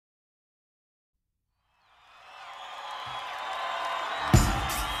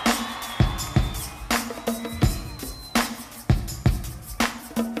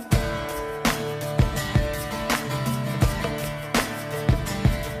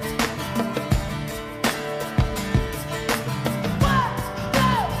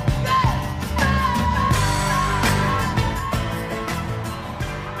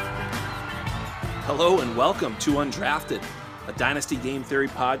and welcome to Undrafted, a Dynasty Game Theory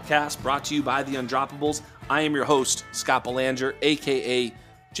podcast brought to you by the Undroppables. I am your host, Scott Belanger, a.k.a.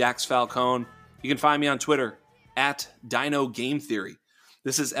 Jax Falcone. You can find me on Twitter at Dino Game Theory.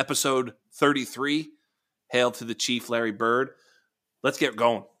 This is episode 33. Hail to the Chief, Larry Bird. Let's get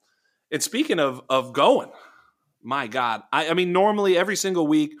going. And speaking of going, my God, I mean, normally every single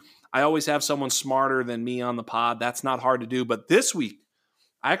week, I always have someone smarter than me on the pod. That's not hard to do. But this week,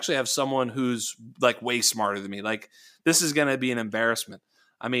 I actually have someone who's like way smarter than me. Like, this is going to be an embarrassment.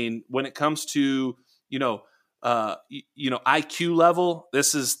 I mean, when it comes to, IQ level,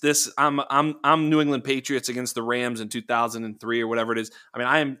 I'm New England Patriots against the Rams in 2003 or whatever it is. I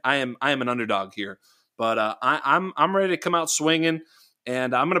mean, I am an underdog here, but I'm ready to come out swinging,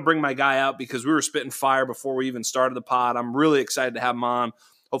 and I'm going to bring my guy out because we were spitting fire before we even started the pod. I'm really excited to have him on.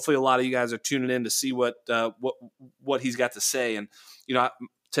 Hopefully, a lot of you guys are tuning in to see what he's got to say. And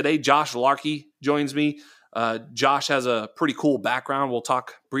today Josh Larkey joins me. Josh has a pretty cool background. We'll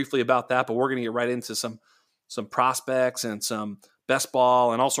talk briefly about that, but we're going to get right into some prospects and some best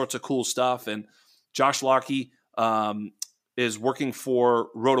ball and all sorts of cool stuff. And Josh Larkey is working for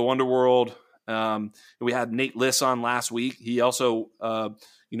Roto Underworld. We had Nate Liss on last week. He also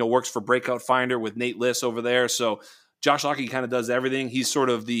works for Breakout Finder with Nate Liss over there. So Josh Larkey kind of does everything. He's sort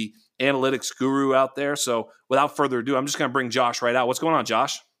of the analytics guru out there. So without further ado, I'm just going to bring Josh right out. What's going on,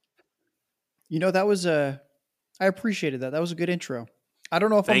 Josh? That was I appreciated that. That was a good intro. I don't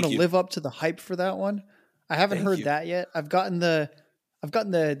know if I'm going to live up to the hype for that one. I haven't heard that yet. I've gotten the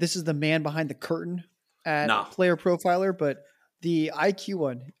this is the man behind the curtain at Player Profiler, but the IQ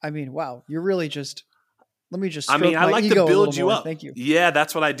one, I mean, wow, you're really just, let me just, I like to build you up. Thank you. Yeah,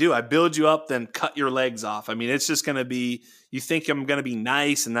 that's what I do. I build you up, then cut your legs off. I mean, it's just going to be, you think I'm going to be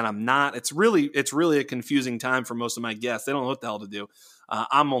nice and then I'm not. It's really a confusing time for most of my guests. They don't know what the hell to do.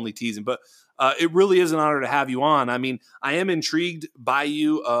 I'm only teasing, but it really is an honor to have you on. I mean, I am intrigued by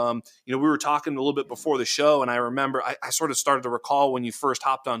you. We were talking a little bit before the show, and I remember I sort of started to recall when you first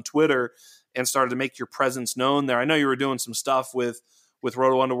hopped on Twitter and started to make your presence known there. I know you were doing some stuff with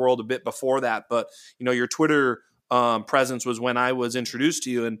Roto Underworld a bit before that, but your Twitter presence was when I was introduced to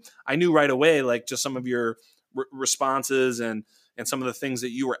you, and I knew right away, like, just some of your responses and some of the things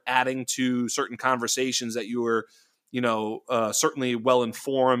that you were adding to certain conversations, that you were certainly well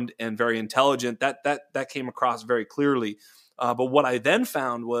informed and very intelligent. That came across very clearly. But what I then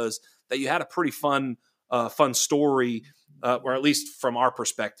found was that you had a pretty fun story. Or at least from our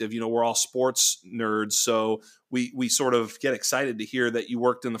perspective, we're all sports nerds, so we sort of get excited to hear that you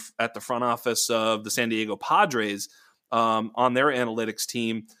worked at the front office of the San Diego Padres on their analytics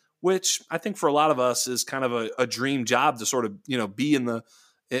team, which I think for a lot of us is kind of a dream job to sort of be in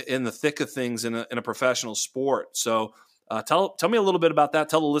the thick of things in a professional sport. So tell me a little bit about that.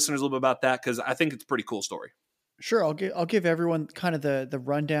 Tell the listeners a little bit about that, because I think it's a pretty cool story. Sure, I'll give everyone kind of the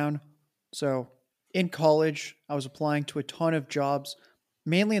rundown. So, in college, I was applying to a ton of jobs,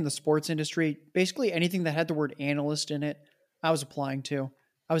 mainly in the sports industry. Basically anything that had the word analyst in it, I was applying to.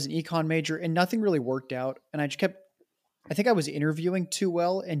 I was an econ major, and nothing really worked out. And I think I was interviewing too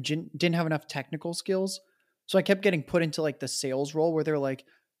well and didn't have enough technical skills. So I kept getting put into like the sales role where they're like,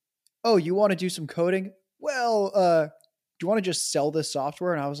 oh, you want to do some coding? Well, do you want to just sell this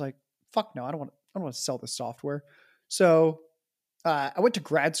software? And I was like, fuck no, I don't want to sell this software. So I went to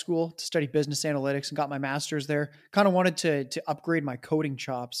grad school to study business analytics and got my master's there. Kind of wanted to upgrade my coding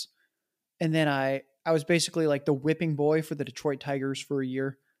chops. And then I was basically like the whipping boy for the Detroit Tigers for a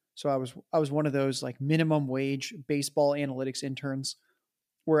year. So I was one of those like minimum wage baseball analytics interns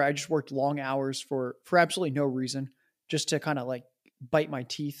where I just worked long hours for absolutely no reason, just to kind of like bite my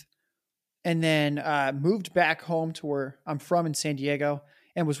teeth. And then moved back home to where I'm from in San Diego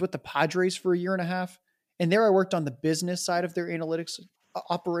and was with the Padres for a year and a half. And there I worked on the business side of their analytics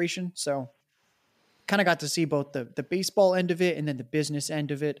operation. So kind of got to see both the baseball end of it and then the business end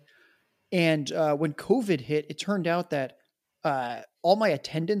of it. And when COVID hit, it turned out that all my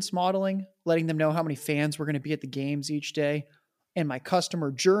attendance modeling, letting them know how many fans were going to be at the games each day, and my customer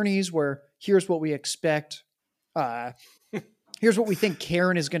journeys where here's what we expect. Here's what we think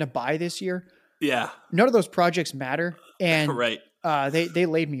Karen is going to buy this year. Yeah. None of those projects matter. And right. They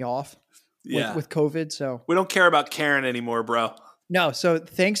laid me off. With COVID, so we don't care about Karen anymore, bro. No, so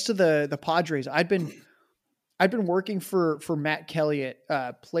thanks to the Padres, I'd been working for Matt Kelly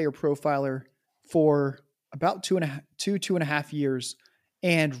at Player Profiler for about two and a half years,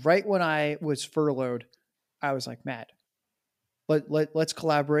 and right when I was furloughed, I was like, Matt, let's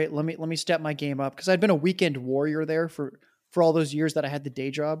collaborate. Let me step my game up, because I'd been a weekend warrior there for all those years that I had the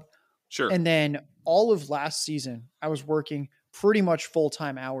day job. Sure. And then all of last season, I was working pretty much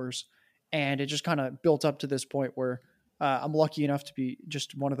full-time hours. And it just kind of built up to this point where I'm lucky enough to be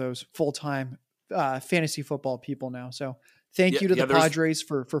just one of those full-time fantasy football people now. So thank Yeah, you to yeah. the Padres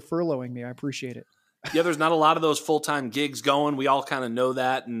for furloughing me. I appreciate it. There's not a lot of those full-time gigs going. We all kind of know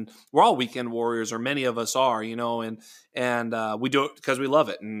that, and we're all weekend warriors, or many of us are, and we do it because we love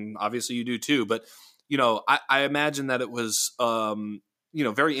it, and obviously you do too. But I imagine that it was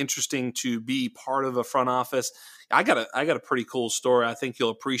very interesting to be part of a front office. I got a pretty cool story. I think you'll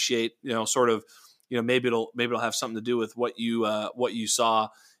appreciate. Sort of, maybe it'll have something to do with what you saw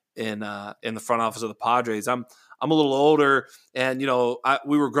in the front office of the Padres. I'm a little older, and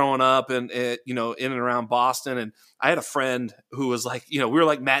we were growing up and in and around Boston, and I had a friend who was like, we were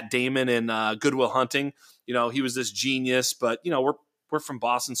like Matt Damon in Good Will Hunting. He was this genius, but we're from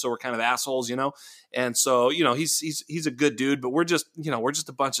Boston, so we're kind of assholes, and so he's a good dude, but we're just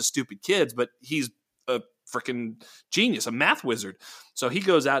a bunch of stupid kids, but he's a freaking genius, a math wizard. So he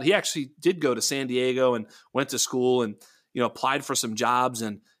goes out. He actually did go to San Diego and went to school and applied for some jobs,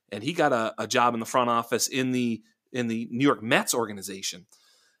 and he got a job in the front office in the New York Mets organization.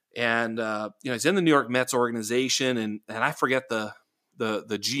 And he's in the New York Mets organization, and I forget the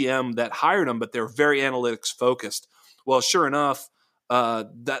GM that hired him, but they're very analytics focused. Well, sure enough,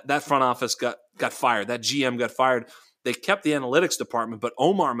 that front office got fired. That GM got fired. They kept the analytics department, but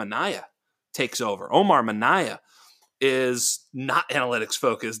Omar Minaya takes over. Omar Minaya is not analytics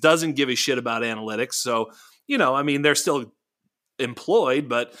focused, doesn't give a shit about analytics. So, they're still employed,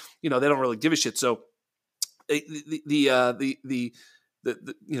 but they don't really give a shit. So the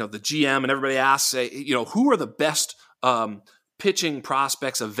GM and everybody asks, who are the best pitching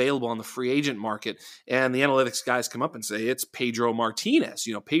prospects available on the free agent market? And the analytics guys come up and say it's Pedro Martinez.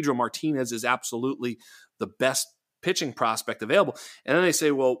 Pedro Martinez is absolutely the best pitching prospect available. And then they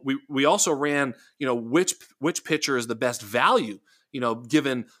say, well, we also ran, which pitcher is the best value,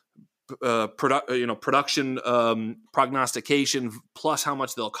 given production prognostication, plus how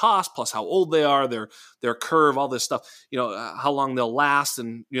much they'll cost, plus how old they are, their curve, all this stuff, how long they'll last,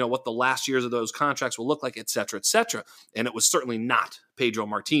 and what the last years of those contracts will look like, et cetera, et cetera. And it was certainly not Pedro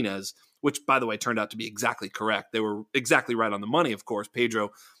Martinez, which, by the way, turned out to be exactly correct. They were exactly right on the money. Of course, Pedro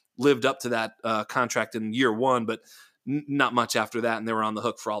lived up to that contract in year one, but not much after that, and they were on the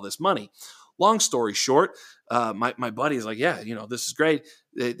hook for all this money. Long story short, my buddy's like, yeah, this is great.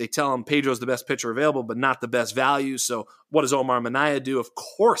 They tell him Pedro's the best pitcher available, but not the best value. So what does Omar Minaya do? Of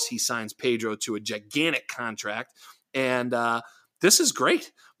course, he signs Pedro to a gigantic contract. And this is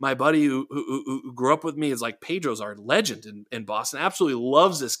great. My buddy who grew up with me is like, Pedro's our legend in Boston. Absolutely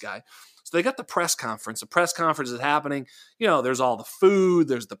loves this guy. So they got the press conference. The press conference is happening. There's all the food.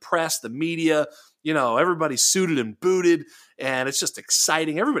 There's the press, the media. Everybody's suited and booted, and it's just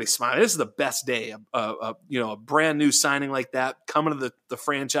exciting. Everybody's smiling. This is the best day. A brand new signing like that coming to the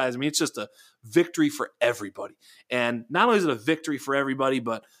franchise. I mean, it's just a victory for everybody. And not only is it a victory for everybody,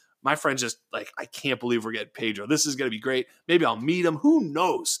 but my friend's just like, I can't believe we're getting Pedro. This is going to be great. Maybe I'll meet him. Who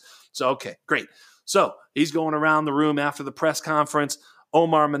knows? So, okay, great. So he's going around the room after the press conference.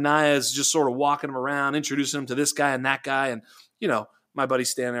 Omar Minaya is just sort of walking him around, introducing him to this guy and that guy. And, my buddy's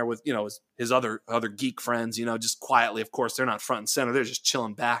standing there with, his other geek friends, just quietly. Of course, they're not front and center. They're just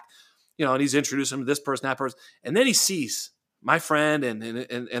chilling back, and he's introducing him to this person, that person. And then he sees my friend and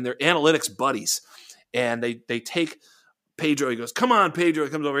their analytics buddies. And they take Pedro. He goes, come on, Pedro. He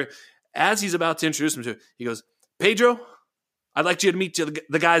comes over here. As he's about to introduce him to, he goes, Pedro, I'd like you to meet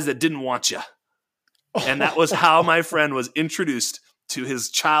the guys that didn't want you. And that was how my friend was introduced to his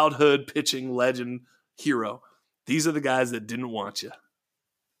childhood pitching legend hero. These are the guys that didn't want you.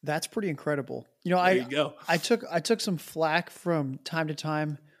 That's pretty incredible. There you go. I took some flack from time to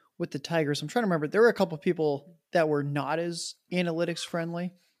time with the Tigers. I'm trying to remember. There were a couple of people that were not as analytics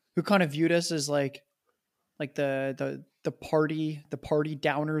friendly, who kind of viewed us as like the party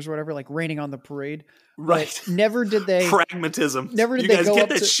downers or whatever, like raining on the parade. Right. But never did they pragmatism. Never did you they guys go get up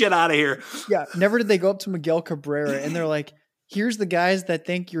that to, shit out of here. Yeah. Never did they go up to Miguel Cabrera and they're like, here's the guys that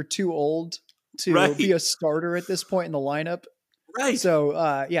think you're too old to be a starter at this point in the lineup. Right.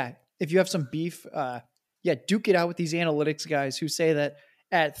 So, if you have some beef, duke it out with these analytics guys who say that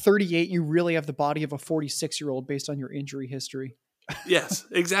at 38, you really have the body of a 46-year-old based on your injury history. Yes,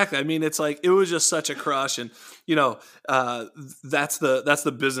 exactly. I mean, it's like, it was just such a crush, and that's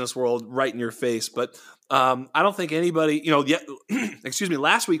the business world right in your face. But I don't think anybody, excuse me.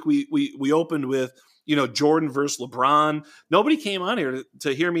 Last week we opened with Jordan versus LeBron. Nobody came on here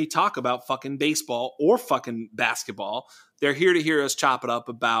to hear me talk about fucking baseball or fucking basketball. They're here to hear us chop it up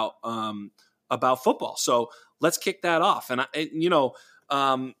about football. So let's kick that off. And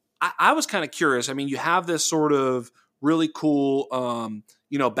I was kind of curious. I mean, you have this sort of really cool,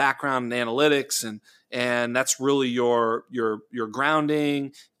 background in analytics, and that's really your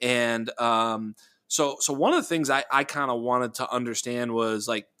grounding. And so one of the things I kind of wanted to understand was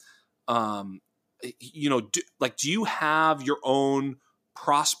like, um, do you have your own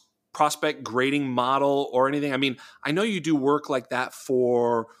prospect grading model or anything? I mean, I know you do work like that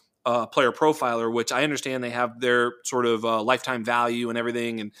for Player Profiler, which I understand they have their sort of lifetime value and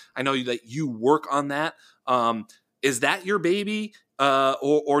everything, and I know that you work on that. Is that your baby?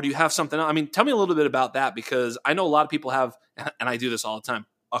 Or do you have something else? I mean, tell me a little bit about that, because I know a lot of people have, and I do this all the time,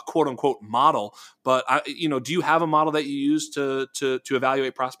 a quote unquote model. But do you have a model that you use to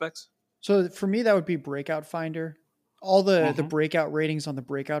evaluate prospects? So for me, that would be Breakout Finder. All the Hmm. breakout ratings on the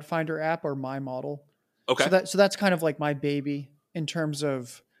Breakout Finder app are my model. Okay. So that's kind of like my baby in terms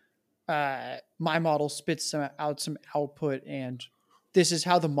of my model spits some output, and this is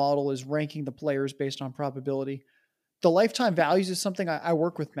how the model is ranking the players based on probability. The lifetime values is something I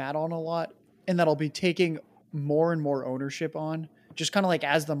work with Matt on a lot, and that I'll be taking more and more ownership on, just kind of like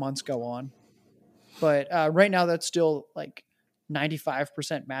as the months go on. But right now, that's still like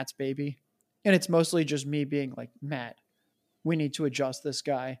 95% Matt's baby. And it's mostly just me being like, Matt, we need to adjust this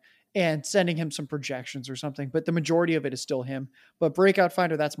guy and sending him some projections or something. But the majority of it is still him. But Breakout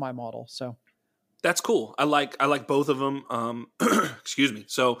Finder, that's my model. So That's cool. I like both of them. Excuse me.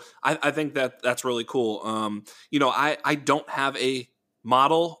 So I think that that's really cool. I don't have a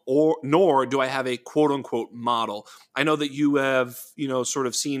model, or nor do I have a quote unquote model. I know that you have sort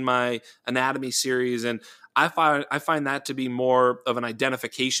of seen my anatomy series, and I find that to be more of an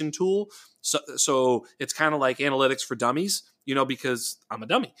identification tool. So it's kind of like analytics for dummies. Because I'm a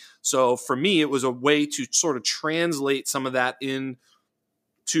dummy. So for me, it was a way to sort of translate some of that in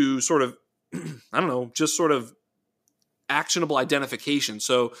to sort of I don't know, just sort of actionable identification.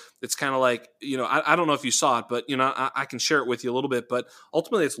 So it's kind of like, I don't know if you saw it, but, I can share it with you a little bit. But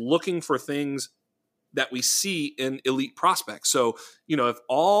ultimately, it's looking for things that we see in elite prospects. So, if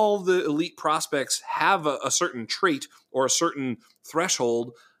all the elite prospects have a certain trait or a certain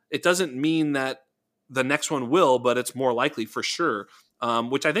threshold, it doesn't mean that the next one will, but it's more likely for sure.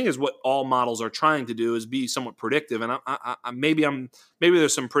 Which I think is what all models are trying to do, is be somewhat predictive. And maybe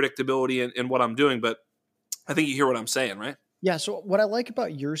there's some predictability in what I'm doing, but I think you hear what I'm saying, right? yeah, so what I like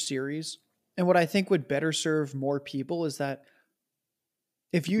about your series and what I think would better serve more people is that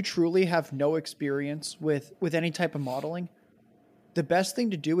if you truly have no experience with any type of modeling, the best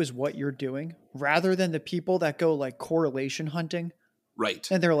thing to do is what you're doing rather than the people that go like correlation hunting. Right.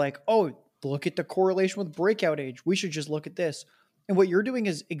 And they're like, oh, look at the correlation with breakout age. We should just look at this. And what you're doing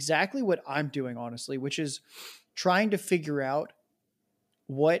is exactly what I'm doing, honestly, which is trying to figure out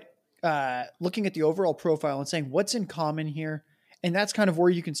what, looking at the overall profile and saying what's in common here. And that's kind of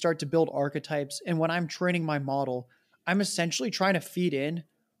where you can start to build archetypes. And when I'm training my model, I'm essentially trying to feed in,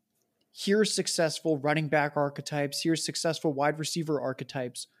 here's successful running back archetypes, here's successful wide receiver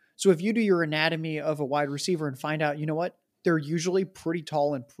archetypes. So if you do your anatomy of a wide receiver and find out, you know what, they're usually pretty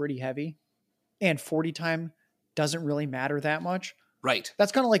tall and pretty heavy, and 40 time doesn't really matter that much. Right.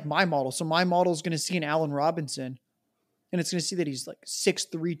 That's kind of like my model. So my model is going to see an Allen Robinson, and it's going to see that he's like 6'3",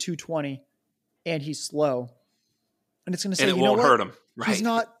 220, and he's slow. And it's going to say, And it you know won't what? hurt him. He's Right.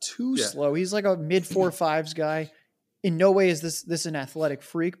 not too Yeah. slow. He's like a mid 4.5s guy. In no way is this an athletic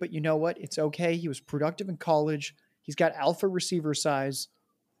freak, but you know what? It's okay. He was productive in college. He's got alpha receiver size,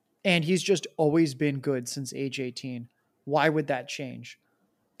 and he's just always been good since age 18. Why would that change?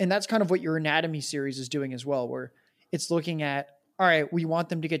 And that's kind of what your anatomy series is doing as well, where it's looking at, all right, we want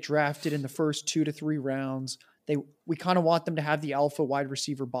them to get drafted in the first 2 to 3 rounds. We kind of want them to have the alpha wide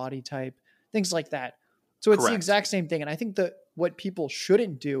receiver body type, things like that. So it's the Correct. exact same thing. And I think that what people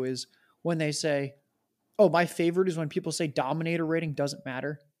shouldn't do is when they say, oh, my favorite is when people say dominator rating doesn't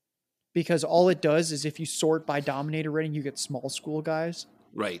matter, because all it does is if you sort by dominator rating, you get small school guys.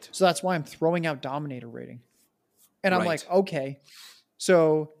 Right. So that's why I'm throwing out dominator rating. And I'm Right. like, okay,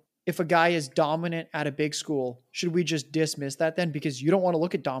 so if a guy is dominant at a big school, should we just dismiss that then? Because you don't want to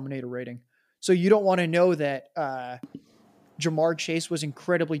look at dominator rating. So you don't want to know that Jamar Chase was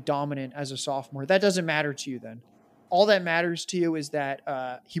incredibly dominant as a sophomore. That doesn't matter to you then. All that matters to you is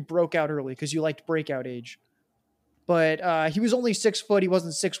that he broke out early because you liked breakout age. But he was only 6 foot. He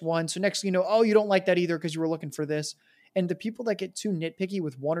wasn't 6'1". So next thing you know, oh, you don't like that either because you were looking for this. And the people that get too nitpicky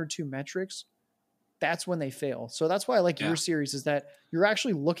with one or two metrics, that's when they fail. So that's why I like your Yeah. series, is that you're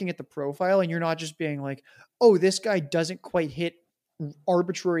actually looking at the profile and you're not just being like, oh, this guy doesn't quite hit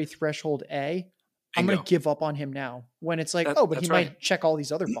arbitrary threshold A. I'm going Bingo. to give up on him now, when it's like, oh, but he That's right. might check all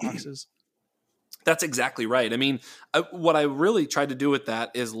these other boxes. That's exactly right. I mean, what I really tried to do with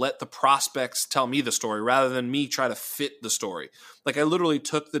that is let the prospects tell me the story rather than me try to fit the story. Like I literally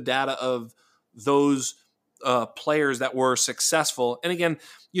took the data of those players that were successful. And again,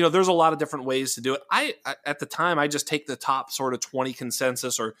 there's a lot of different ways to do it. I at the time, I just take the top sort of 20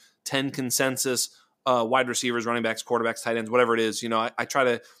 consensus or 10 consensus wide receivers, running backs, quarterbacks, tight ends, whatever it is. I try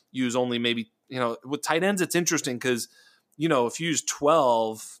to use only maybe, with tight ends, it's interesting because if you use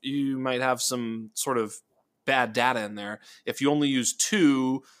 12, you might have some sort of bad data in there. If you only use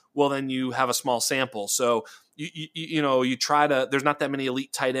 2, well, then you have a small sample. So, you try to, there's not that many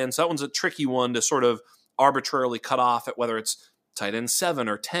elite tight ends. So that one's a tricky one to sort of arbitrarily cut off at whether it's tight end 7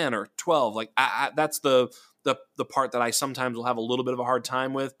 or 10 or 12. Like that's the part that I sometimes will have a little bit of a hard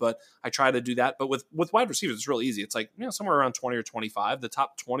time with, but I try to do that. But with wide receivers, it's really easy. It's like, somewhere around 20 or 25, the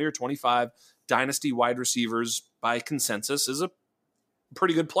top 20 or 25 dynasty wide receivers by consensus is a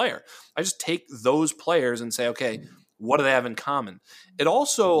pretty good player. I just take those players and say, okay, what do they have in common? It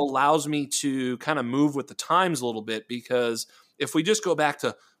also allows me to kind of move with the times a little bit, because if we just go back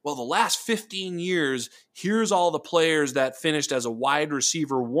to, well, the last 15 years, here's all the players that finished as a wide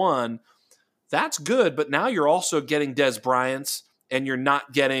receiver 1. That's good, but now you're also getting Des Bryant's and you're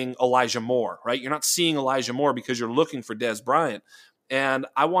not getting Elijah Moore, right? You're not seeing Elijah Moore because you're looking for Des Bryant. And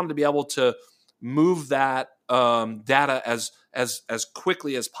I wanted to be able to move that data as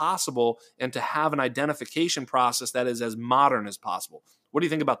quickly as possible and to have an identification process that is as modern as possible. What do you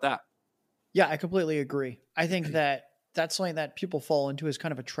think about that? Yeah, I completely agree. I think that that's something that people fall into as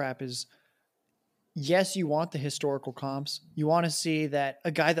kind of a trap is, yes, you want the historical comps. You want to see that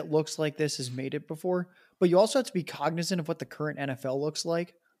a guy that looks like this has made it before, but you also have to be cognizant of what the current NFL looks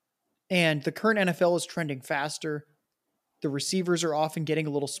like. And the current NFL is trending faster. The receivers are often getting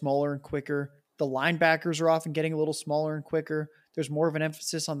a little smaller and quicker. The linebackers are often getting a little smaller and quicker. There's more of an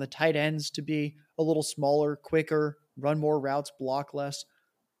emphasis on the tight ends to be a little smaller, quicker, run more routes, block less.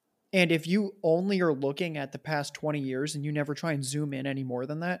 And if you only are looking at the past 20 years and you never try and zoom in any more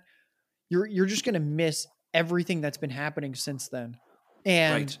than that, you're just going to miss everything that's been happening since then.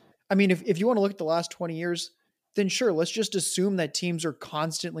 And Right. I mean, if you want to look at the last 20 years, then sure, let's just assume that teams are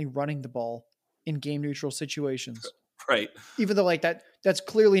constantly running the ball in game neutral situations. Right. Even though like that's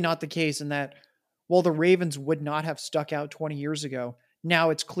clearly not the case, and that while the Ravens would not have stuck out 20 years ago, now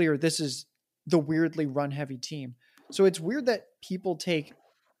it's clear this is the weirdly run heavy team. So it's weird that people take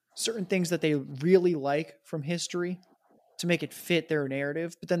certain things that they really like from history to make it fit their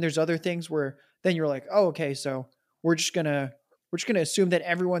narrative. But then there's other things where then you're like, oh, okay, so we're just gonna assume that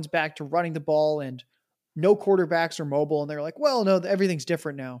everyone's back to running the ball and no quarterbacks are mobile. And they're like, well, no, everything's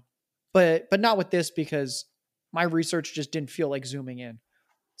different now. But not with this, because my research just didn't feel like zooming in.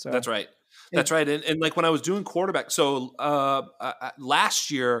 That's So right. it, That's right. And like when I was doing quarterback, so last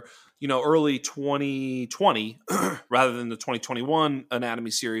year, early 2020, rather than the 2021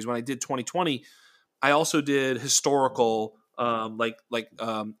 anatomy series, when I did 2020, I also did historical,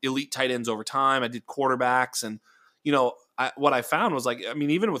 elite tight ends over time. I did quarterbacks, and what I found was, like, I mean,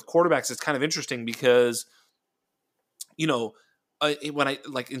 even with quarterbacks, it's kind of interesting because you know when I,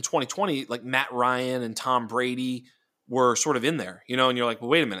 like, in 2020, like Matt Ryan and Tom Brady were sort of in there, and you're like, well,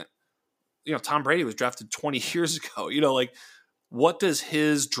 wait a minute, Tom Brady was drafted 20 years ago. Like, what does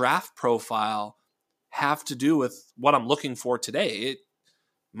his draft profile have to do with what I'm looking for today? It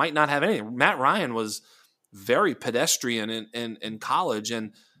might not have anything. Matt Ryan was very pedestrian in college.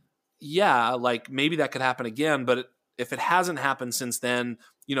 And yeah, like maybe that could happen again, but if it hasn't happened since then,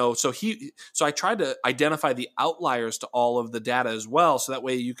 so I tried to identify the outliers to all of the data as well. So that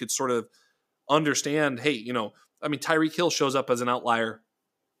way you could sort of understand, hey, I mean, Tyreek Hill shows up as an outlier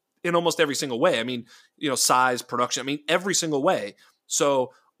in almost every single way. I mean, size, production, I mean, every single way.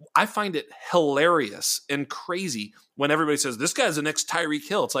 So I find it hilarious and crazy when everybody says this guy's the next Tyreek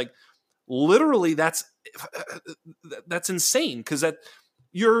Hill. It's like, literally, that's insane, because that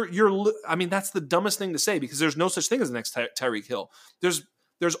I mean, that's the dumbest thing to say, because there's no such thing as the next Tyreek Hill.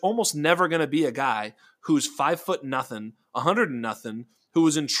 There's almost never going to be a guy who's 5 foot nothing, 100 and nothing, who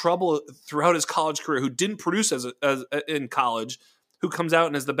was in trouble throughout his college career, who didn't produce as in college, who comes out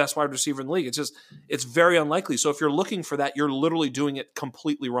and is the best wide receiver in the league. It's very unlikely. So if you're looking for that, you're literally doing it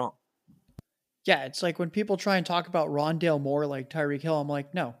completely wrong. yeah, it's like when people try and talk about Rondale Moore like Tyreek Hill, I'm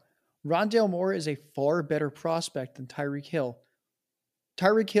like, no, Rondale Moore is a far better prospect than Tyreek Hill.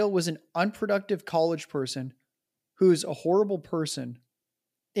 Tyreek Hill was an unproductive college person who's a horrible person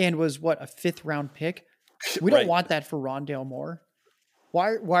and was what, a 5th round pick. We don't Right. want that for Rondale Moore.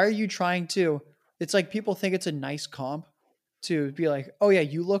 Why are you trying to? It's like people think it's a nice comp to be like, oh yeah,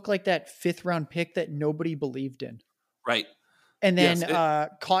 you look like that 5th round pick that nobody believed in. Right. and Yes. then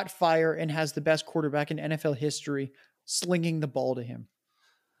caught fire and has the best quarterback in NFL history slinging the ball to him.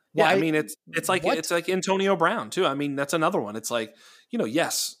 Yeah, I Why? mean it's like What? Antonio Brown too. I mean, that's another one. It's like,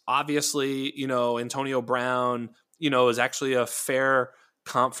 yes, obviously, Antonio Brown, is actually a fair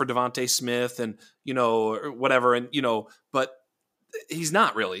comp for Devonta Smith and, or whatever. And, but he's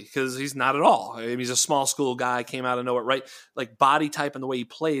not really, because he's not at all. I mean, he's a small school guy, came out of nowhere, right? Like body type and the way he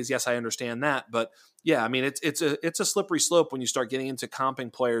plays. Yes, I understand that. But yeah, I mean, it's a slippery slope when you start getting into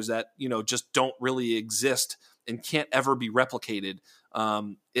comping players that, just don't really exist and can't ever be replicated.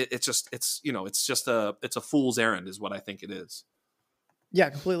 It's just a fool's errand is what I think it is. Yeah,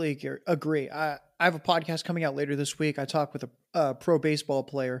 completely agree. I have a podcast coming out later this week. I talk with a pro baseball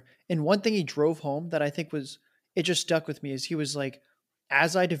player, and one thing he drove home that I think it just stuck with me is he was like,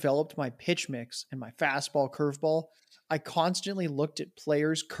 as I developed my pitch mix and my fastball, curveball, I constantly looked at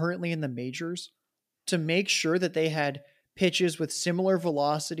players currently in the majors to make sure that they had pitches with similar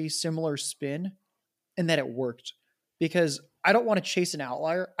velocity, similar spin, and that it worked. Because I don't want to chase an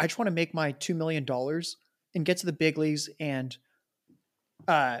outlier. I just want to make my $2 million and get to the big leagues and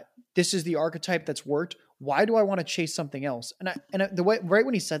uh, this is the archetype that's worked. Why do I want to chase something else? The way right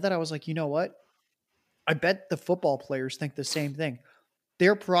when he said that, I was like, you know what? I bet the football players think the same thing.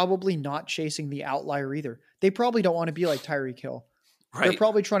 They're probably not chasing the outlier either. They probably don't want to be like Tyreek Hill. They're Right.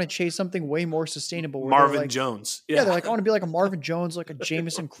 probably trying to chase something way more sustainable. Where Marvin they're like, Jones. yeah, Yeah. they're like, I want to be like a Marvin Jones, like a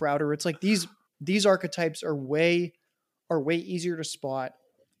Jamison Crowder. It's like these archetypes are way easier to spot.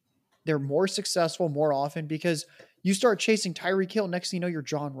 They're more successful more often because you start chasing Tyreek Hill. Next thing you know, you're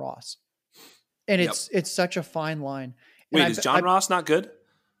John Ross. And Yep. it's such a fine line. Wait, is John Ross not good?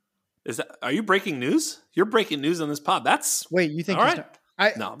 Are you breaking news? You're breaking news on this pod. That's wait. You think all he's right?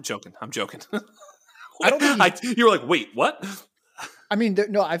 not? No, I'm joking. I don't think you were like, wait, what? I mean,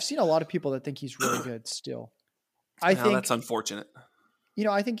 no. I've seen a lot of people that think he's really good. Still, I think that's unfortunate.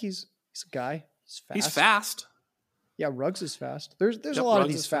 I think he's a guy. He's fast. He's fast. Yeah, Ruggs is fast. There's a lot of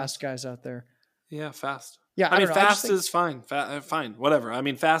these fast guys out there. Yeah, fast. Yeah, I mean, fast is fine. Fine, whatever. I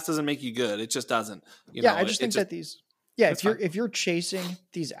mean, fast doesn't make you good. It just doesn't. I just think that these. Yeah, if you're chasing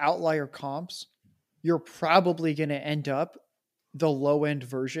these outlier comps, you're probably going to end up the low end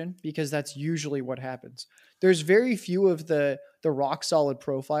version because that's usually what happens. There's very few of the rock solid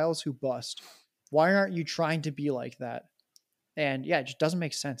profiles who bust. Why aren't you trying to be like that? And yeah, it just doesn't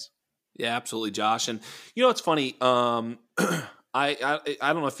make sense. Yeah, absolutely, Josh. And it's funny. I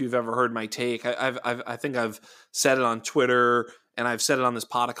don't know if you've ever heard my take. I think I've said it on Twitter and I've said it on this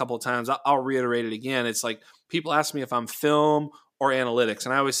pod a couple of times. I'll reiterate it again. It's like people ask me if I'm film or analytics,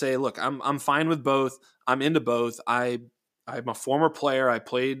 and I always say, look, I'm fine with both. I'm into both. I'm a former player. I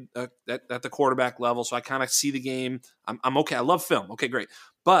played at the quarterback level, so I kind of see the game. I'm okay. I love film. Okay, great.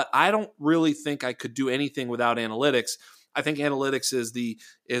 But I don't really think I could do anything without analytics. I think analytics is the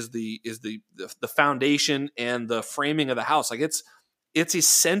foundation and the framing of the house. Like it's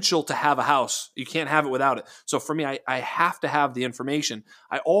essential to have a house. You can't have it without it. So for me, I have to have the information.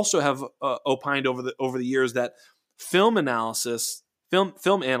 I also have opined over the years that film analysts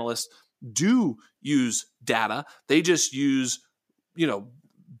do use data. They just use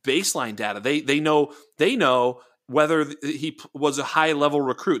baseline data. They know whether he was a high level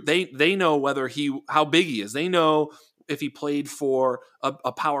recruit. They know how big he is. They know if he played for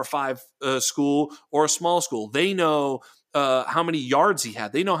a Power 5 school or a small school. They know how many yards he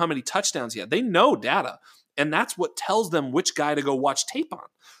had. They know how many touchdowns he had. They know data. And that's what tells them which guy to go watch tape on.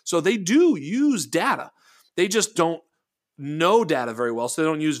 So they do use data. They just don't know data very well, so they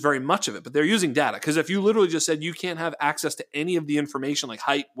don't use very much of it. But they're using data. Because if you literally just said you can't have access to any of the information like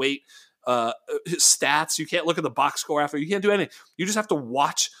height, weight, stats, you can't look at the box score after, you can't do anything. You just have to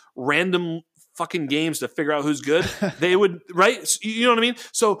watch random fucking games to figure out who's good. They would, right? You know what I mean?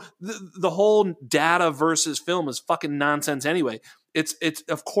 So the whole data versus film is fucking nonsense anyway. It's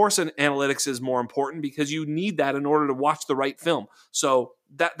of course an analytics is more important because you need that in order to watch the right film. So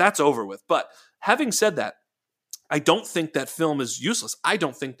that's over with. But having said that, I don't think that film is useless. I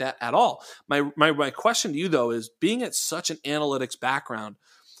don't think that at all. My question to you though is, being at such an analytics background,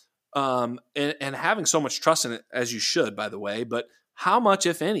 and having so much trust in it, as you should, by the way, but how much,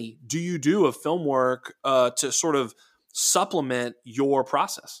 if any, do you do of film work to sort of supplement your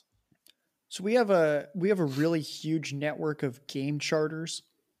process? So we have a really huge network of game charters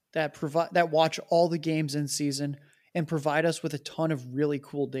that watch all the games in season and provide us with a ton of really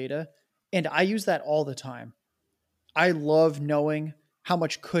cool data. And I use that all the time. I love knowing how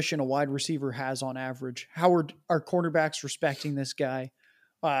much cushion a wide receiver has on average. How are our cornerbacks respecting this guy?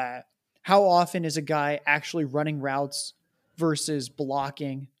 How often is a guy actually running routes versus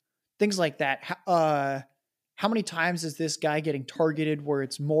blocking? Things like that. how many times is this guy getting targeted where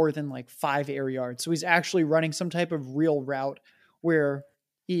it's more than like 5 air yards? So he's actually running some type of real route where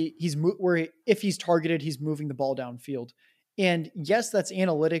if he's targeted, he's moving the ball downfield. And yes, that's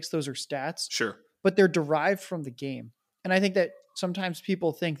analytics. Those are stats, Sure. but they're derived from the game. And I think that sometimes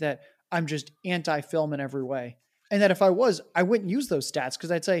people think that I'm just anti-film in every way. And that if I was, I wouldn't use those stats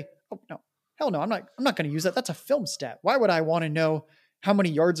because I'd say, oh no, hell no, I'm not going to use that. That's a film stat. Why would I want to know how many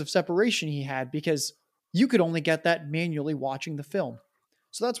yards of separation he had? Because you could only get that manually watching the film.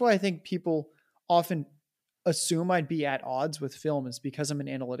 So that's why I think people often assume I'd be at odds with film is because I'm an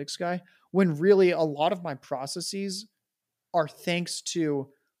analytics guy, when really a lot of my processes are thanks to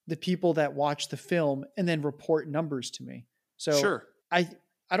the people that watch the film and then report numbers to me. So Sure. I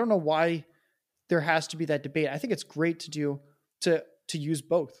I don't know why there has to be that debate. I think it's great to use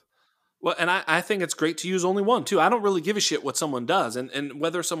both. Well, and I think it's great to use only one too. I don't really give a shit what someone does, and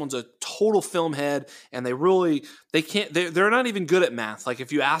whether someone's a total film head and they can't they're not even good at math. Like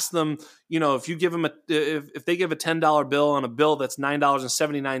if you ask them, if you give them if they give a $10 bill on a bill that's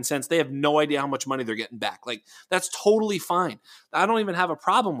 $9.79, they have no idea how much money they're getting back. Like that's totally fine. I don't even have a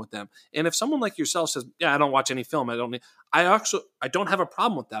problem with them. And if someone like yourself says, "Yeah, I don't watch any film. I don't have a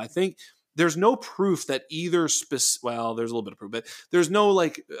problem with that." I think there's no proof that either well, there's a little bit of proof, but there's no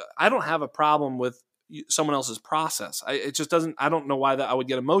I don't have a problem with someone else's process. It just doesn't. I don't know why that I would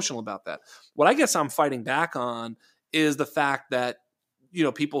get emotional about that. What I guess I'm fighting back on is the fact that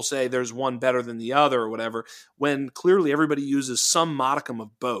people say there's one better than the other or whatever, when clearly everybody uses some modicum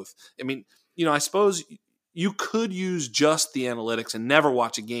of both. I mean, I suppose you could use just the analytics and never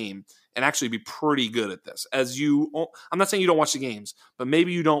watch a game and actually be pretty good at this. I'm not saying you don't watch the games, but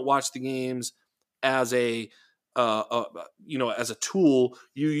maybe you don't watch the games as as a tool.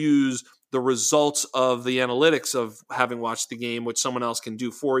 You use the results of the analytics of having watched the game, which someone else can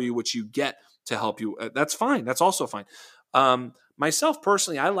do for you, which you get to help you. That's fine. That's also fine. Myself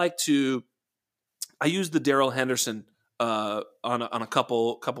personally, I use the Darrell Henderson on a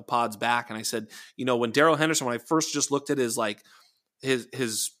couple pods back, and I said, when Darrell Henderson, when I first just looked at his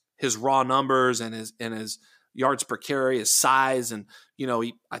raw numbers and his yards per carry, his size, and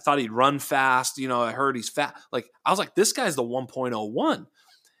I thought he'd run fast. I heard he's fat. Like I was like, this guy's the 1.01.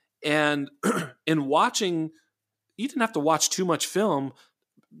 And in watching, you didn't have to watch too much film,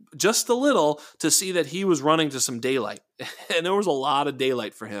 just a little, to see that he was running to some daylight, and there was a lot of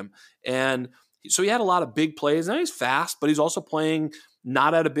daylight for him. And so he had a lot of big plays. Now he's fast, but he's also playing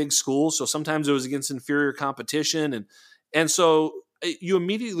not at a big school, so sometimes it was against inferior competition, and so you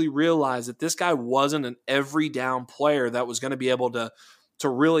immediately realize that this guy wasn't an every down player that was going to be able to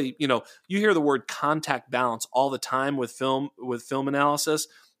really, you hear the word contact balance all the time with film analysis,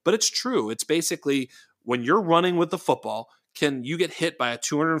 but it's true. It's basically when you're running with the football, can you get hit by a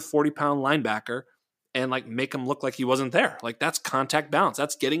 240-pound linebacker and make him look like he wasn't there? Like that's contact balance.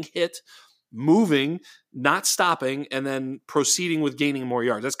 That's getting hit, moving, not stopping, and then proceeding with gaining more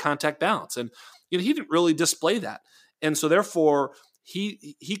yards. That's contact balance. And he didn't really display that. And so therefore,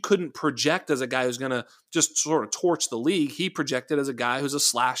 he couldn't project as a guy who's going to just sort of torch the league. He projected as a guy who's a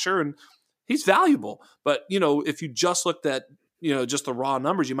slasher, and he's valuable. But, if you just looked at, just the raw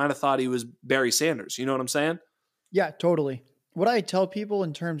numbers, you might have thought he was Barry Sanders. You know what I'm saying? Yeah, totally. What I tell people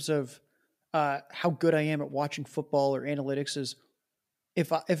in terms of how good I am at watching football or analytics is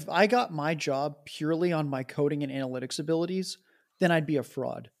if I got my job purely on my coding and analytics abilities, then I'd be a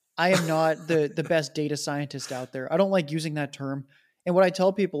fraud. I am not the best data scientist out there. I don't like using that term. And what I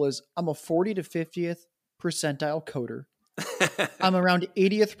tell people is I'm a 40 to 50th percentile coder. I'm around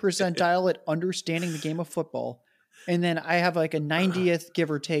 80th percentile at understanding the game of football. And then I have like a 90th, give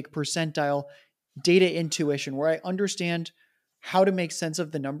or take, percentile data intuition where I understand how to make sense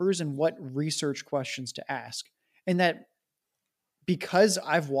of the numbers and what research questions to ask. And that because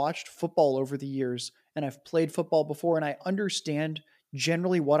I've watched football over the years and I've played football before and I understand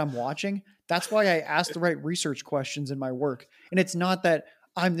generally what I'm watching, that's why I ask the right research questions in my work. And it's not that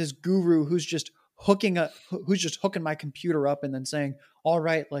I'm this guru who's just hooking my computer up and then saying, all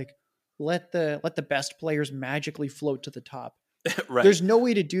right, let the best players magically float to the top. Right. There's no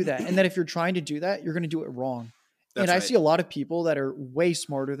way to do that. And that if you're trying to do that, you're going to do it wrong. That's and I right. see a lot of people that are way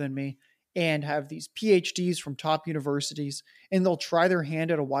smarter than me and have these PhDs from top universities, and they'll try their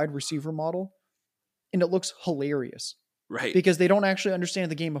hand at a wide receiver model, and it looks hilarious. Right. Because they don't actually understand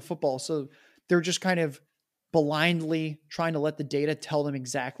the game of football. So they're just kind of blindly trying to let the data tell them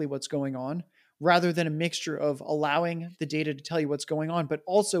exactly what's going on, rather than a mixture of allowing the data to tell you what's going on, but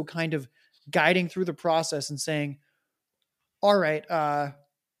also kind of guiding through the process and saying, all right,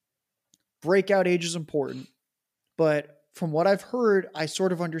 breakout age is important, but from what I've heard, I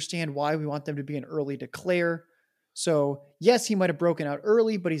sort of understand why we want them to be an early declare. So, yes, he might have broken out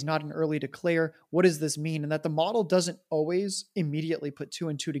early, but he's not an early declare. What does this mean? And that the model doesn't always immediately put 2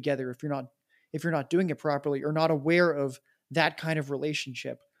 and 2 together if you're not doing it properly or not aware of that kind of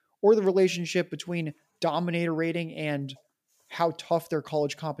relationship or the relationship between dominator rating and how tough their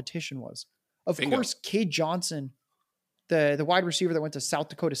college competition was. Of Bingo. course, Cade Johnson, the wide receiver that went to South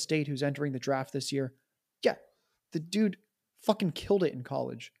Dakota State, who's entering the draft this year, yeah, the dude fucking killed it in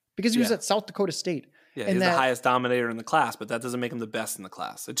college because he was at South Dakota State. Yeah, and he's the highest dominator in the class, but that doesn't make him the best in the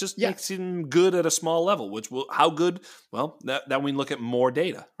class. It just Yeah. makes him good at a small level, which will how good? Well, that we look at more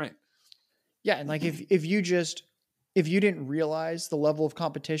data, right? Yeah, and like if you didn't realize the level of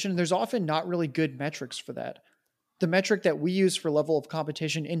competition, there's often not really good metrics for that. The metric that we use for level of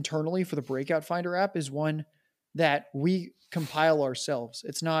competition internally for the Breakout Finder app is one that we compile ourselves.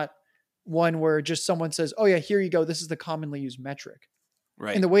 It's not one where just someone says, "Oh yeah, here you go. This is the commonly used metric."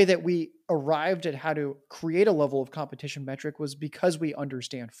 Right. And the way that we arrived at how to create a level of competition metric was because we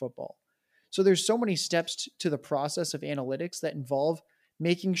understand football. So there's so many steps to the process of analytics that involve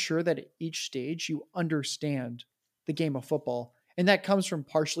making sure that at each stage you understand the game of football. And that comes from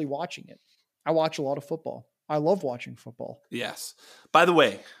partially watching it. I watch a lot of football. I love watching football. Yes. By the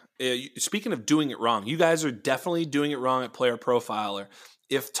way, speaking of doing it wrong, you guys are definitely doing it wrong at Player Profiler.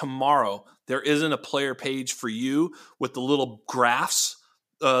 If tomorrow there isn't a player page for you with the little graphs,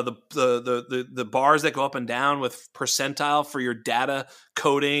 the bars that go up and down with percentile for your data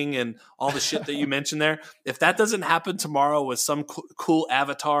coding and all the shit that you mentioned there, if that doesn't happen tomorrow with some cool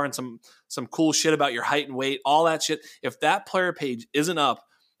avatar and some cool shit about your height and weight, all that shit, if that player page isn't up,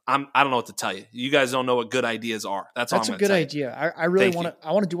 I don't know what to tell you. You guys don't know what good ideas are. That's all I'm a good idea. I really want to.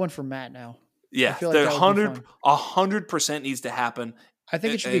 I want to do one for Matt now. Yeah, I feel like 100% needs to happen. I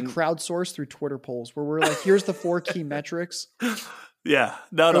think it should be crowdsourced through Twitter polls where we're like, here's the 4 key metrics. Yeah,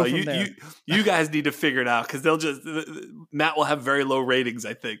 no. You guys need to figure it out because Matt will have very low ratings.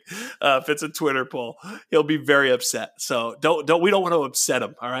 I think if it's a Twitter poll, he'll be very upset. So we don't want to upset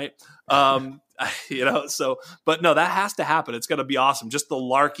him. All right, So, but no, that has to happen. It's gonna be awesome. Just the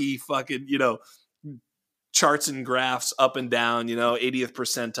larky fucking charts and graphs up and down. 80th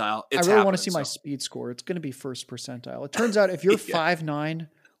percentile. I really want to see my speed score. It's gonna be first percentile. It turns out if you're 5'9",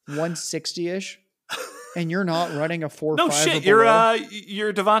 160-ish. And you're not running a 4.5. No shit, you're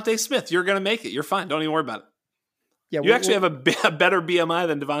Devonta Smith. You're gonna make it. You're fine. Don't even worry about it. Yeah, you actually have a better BMI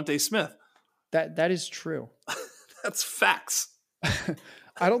than Devonta Smith. That is true. That's facts.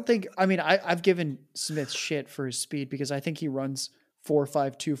 I don't think. I mean, I've given Smith shit for his speed because I think he runs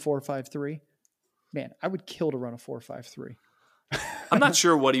 4.52, 4.53. Man, I would kill to run a 4.53. I'm not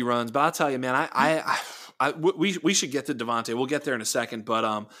sure what he runs, but I'll tell you, man. We should get to Devonta. We'll get there in a second, but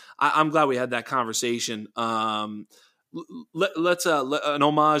I'm glad we had that conversation. Let's an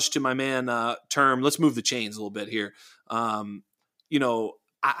homage to my man Term. Let's move the chains a little bit here. Let's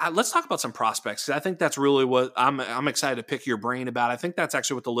talk about some prospects because I think that's really what I'm excited to pick your brain about. I think that's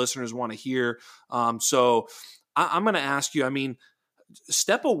actually what the listeners want to hear. So I'm going to ask you. I mean,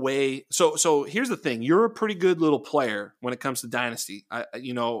 step away. So here's the thing. You're a pretty good little player when it comes to Dynasty.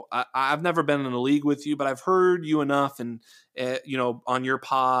 I've never been in a league with you, but I've heard you enough and, on your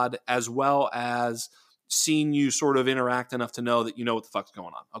pod as well as seen you sort of interact enough to know that you know what the fuck's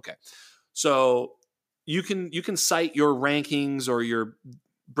going on. Okay. So you can cite your rankings or your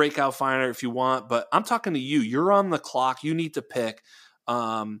breakout finder if you want, but I'm talking to you. You're on the clock. You need to pick,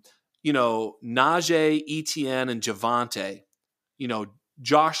 Najee, Etienne, and Javonte.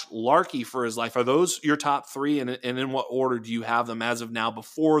 Josh Larkey for his life. Are those your top 3? And in what order do you have them as of now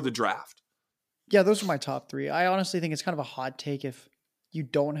before the draft? Yeah, those are my top 3. I honestly think it's kind of a hot take if you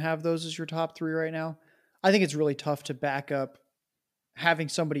don't have those as your top 3 right now. I think it's really tough to back up having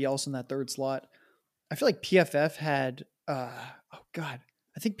somebody else in that third slot. I feel like PFF had, I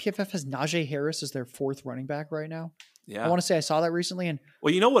think PFF has Najee Harris as their 4th running back right now. Yeah, I want to say I saw that recently. And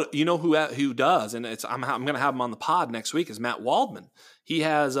well, who does, and I'm going to have him on the pod next week is Matt Waldman. He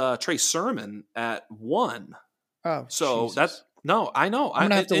has Trey Sermon at 1. Oh, so Jesus. that's no, I know. I'm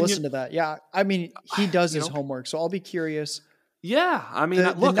gonna have to listen to that. Yeah, I mean, he does his homework, so I'll be curious. Yeah, I mean,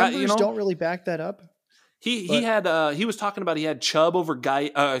 the numbers don't really back that up. He was talking about he had Chubb over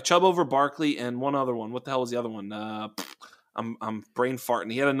Barkley and one other one. What the hell was the other one? I'm brain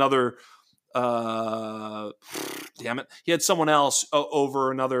farting. He had another. Damn it! He had someone else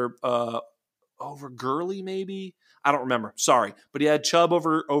over another over Gurley, maybe. I don't remember. Sorry, but he had Chubb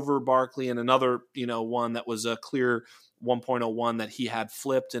over Barkley and another one that was a clear 1.01 that he had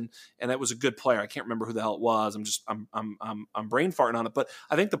flipped, and it was a good player. I can't remember who the hell it was. I'm brain farting on it. But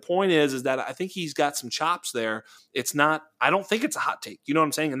I think the point is that I think he's got some chops there. It's not. I don't think it's a hot take. You know what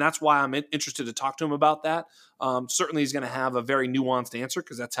I'm saying? And that's why I'm interested to talk to him about that. Certainly, he's going to have a very nuanced answer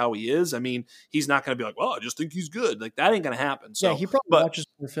because that's how he is. I mean, he's not going to be like, "Well, I just think he's good." Like that ain't going to happen. So, yeah, he probably watches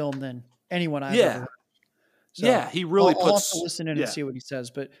more film than anyone I've ever yeah, heard. So yeah, he really I'll have to puts. listen in and Yeah, see what he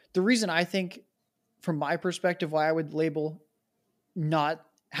says. But the reason I think, from my perspective, why I would label not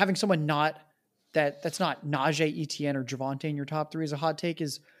having someone not that's not Najee, Etienne, or Devonta in your top three as a hot take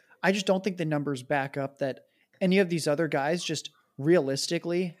is I just don't think the numbers back up that any of these other guys just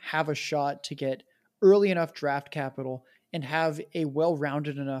realistically have a shot to get early enough draft capital and have a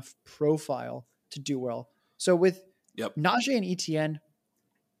well-rounded enough profile to do well. So with yep, Najee and Etienne,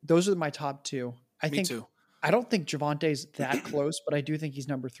 those are my top two. me too. I don't think Javonte's that close, but I do think he's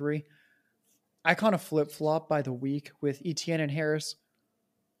number three. I kind of flip flop by the week with Etienne and Harris.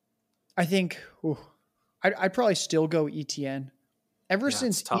 I think I'd probably still go Etienne. Ever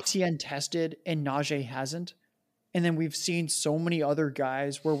since Etienne tested and Najee hasn't, and then we've seen so many other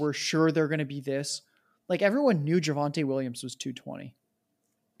guys where we're sure they're going to be this. Like everyone knew Javonte Williams was 220.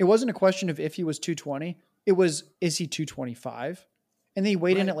 It wasn't a question of if he was 220. It was, is he 225? And then he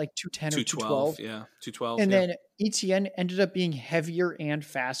weighed in at like 210 or 212. Yeah, 212. And then Etienne ended up being heavier and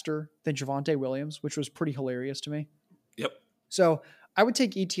faster than Javonte Williams, which was pretty hilarious to me. Yep. So I would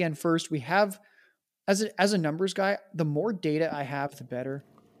take Etienne first. We have, as a numbers guy, the more data I have, the better.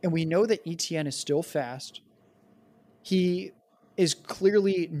 And we know that Etienne is still fast. He is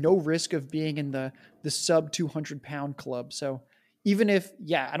clearly no risk of being in the sub 200 pound club. So even if,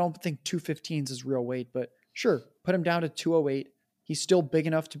 I don't think 215s is real weight, but sure, put him down to 208. He's still big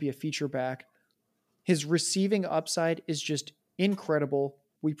enough to be a feature back. His receiving upside is just incredible.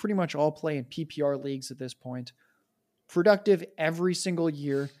 We pretty much all play in PPR leagues at this point. Productive every single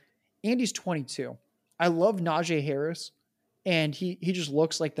year. And he's 22. I love Najee Harris. And he just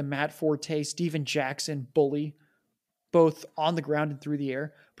looks like the Matt Forte, Steven Jackson bully, both on the ground and through the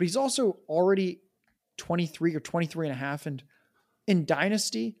air. But he's also already 23 or 23 and a half. And in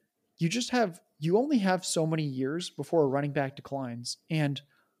Dynasty, you only have so many years before a running back declines. And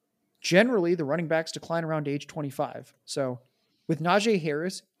generally, the running backs decline around age 25. So with Najee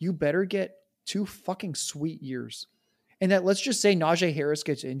Harris, you better get 2 fucking sweet years. And that, let's just say Najee Harris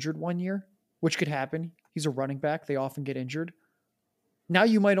gets injured one year, which could happen. He's a running back. They often get injured. Now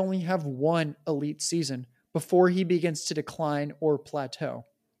you might only have one elite season before he begins to decline or plateau.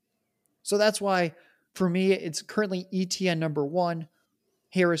 So that's why, for me, it's currently Etienne number 1,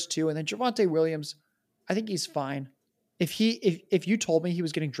 Harris 2, and then Javonte Williams, I think he's fine. If you told me he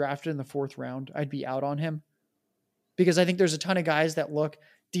was getting drafted in the 4th round, I'd be out on him. Because I think there's a ton of guys that look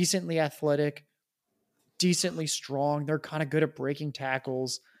decently athletic, decently strong. They're kind of good at breaking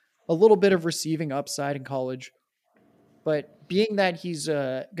tackles, a little bit of receiving upside in college. But being that he's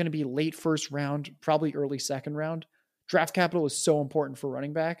going to be late 1st round, probably early 2nd round, draft capital is so important for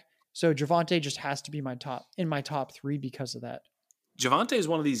running back. So Javonte just has to be my top 3 because of that. Javonte is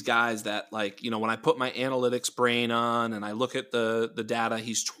one of these guys that, like, when I put my analytics brain on and I look at the data,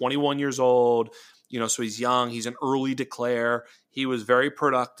 he's 21 years old, so he's young. He's an early declare. He was very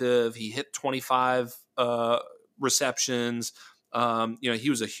productive. He hit 25 receptions. He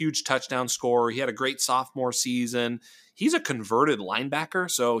was a huge touchdown scorer. He had a great sophomore season. He's a converted linebacker,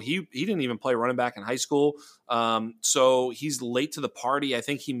 so he didn't even play running back in high school. So he's late to the party. I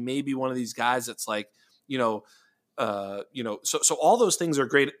think he may be one of these guys that's like, so all those things are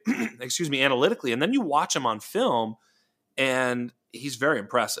great, analytically. And then you watch him on film and he's very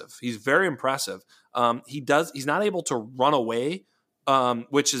impressive. He's not able to run away,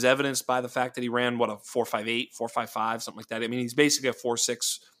 which is evidenced by the fact that he ran, a 4.58, 4.55, something like that. I mean, he's basically a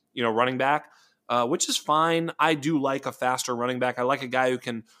 4.6, running back, which is fine. I do like a faster running back. I like a guy who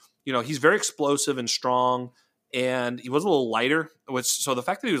can, he's very explosive and strong, and he was a little lighter, so the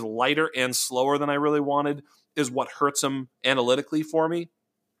fact that he was lighter and slower than I really wanted is what hurts him analytically for me.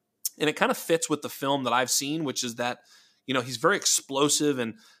 And it kind of fits with the film that I've seen, which is that, he's very explosive,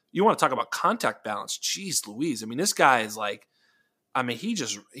 and you want to talk about contact balance. Jeez Louise. I mean, this guy is like,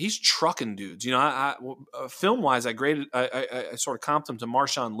 he's trucking dudes. Film wise, I sort of comped him to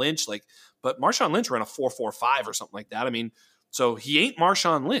Marshawn Lynch, but Marshawn Lynch ran a 4.45 or something like that. I mean, so he ain't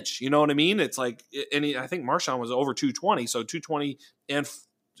Marshawn Lynch. You know what I mean? It's like, I think Marshawn was over 220. So 220 and,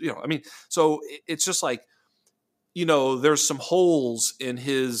 so it's just like, there's some holes in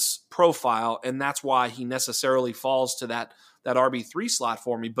his profile, and that's why he necessarily falls to that RB3 slot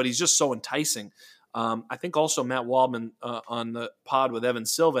for me, but he's just so enticing. I think also Matt Waldman on the pod with Evan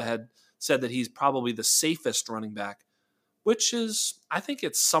Silva had said that he's probably the safest running back which is, I think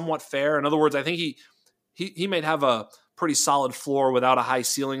it's somewhat fair. In other words, I think he might have a pretty solid floor without a high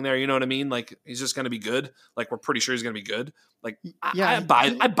ceiling there. You know what I mean? Like he's just going to be good. Like we're pretty sure he's going to be good. Like Yeah,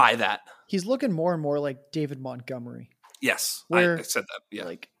 I buy that. he's looking more and more like David Montgomery. Yes, Where I said that. Yeah,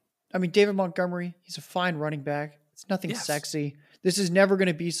 like, I mean, David Montgomery, he's a fine running back. It's nothing yes, sexy. This is never going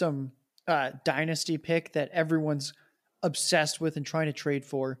to be some dynasty pick that everyone's obsessed with and trying to trade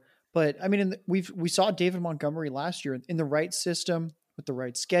for. But I mean, we saw David Montgomery last year in the right system with the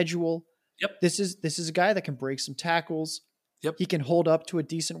right schedule. yep, This is a guy that can break some tackles. yep, He can hold up to a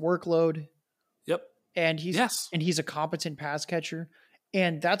decent workload, yep. and Yes, he's a competent pass catcher.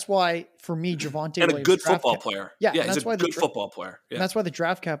 And that's why, for me, Javonte and a Williams good football player. yeah, Yeah, and he's a that's why good football player. and Yeah, that's why the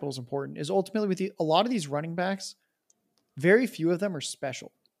draft capital is important. Is ultimately with a lot of these running backs, very few of them are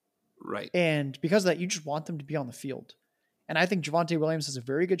special, right. and because of that, you just want them to be on the field. And I think Javonte Williams has a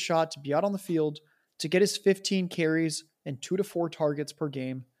very good shot to be out on the field to get his 15 carries and 2 to 4 targets per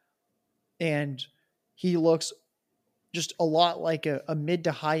game, and he looks just a lot like a mid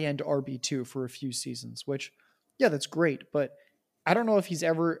to high end RB2 for a few seasons, which, yeah, that's great. But I don't know if he's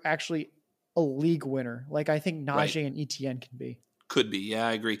ever actually a league winner like I think Right. Najee and ETN can be. Could be. Yeah,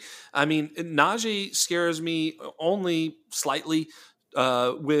 I agree. I mean, Najee scares me only slightly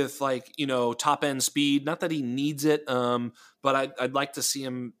with like, top end speed. Not that he needs it, but I'd like to see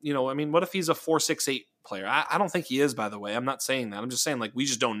him, I mean, what if he's a 4.68 player? I don't think he is, by the way. I'm not saying that. I'm just saying, like, we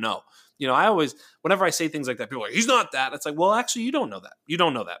just don't know. I always, whenever I say things like that, people are like, he's not that. It's like, well, actually, you don't know that. You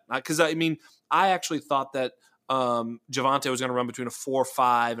don't know that. Because, I mean, I actually thought that Javonte was going to run between a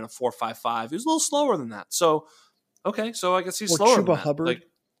 4.5 and a 4.55. He was a little slower than that. So, okay, so I guess he's Or slower than Chuba that. Hubbard, Like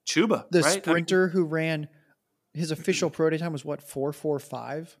Chuba, the right? sprinter who ran his official pro day time was what,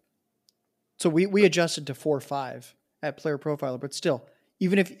 4.45? So we adjusted to 4.5 at Player Profiler, but still,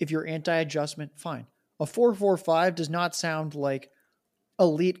 even if you're anti-adjustment, fine. A 4.45 does not sound like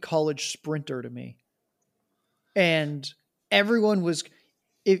elite college sprinter to me. And everyone was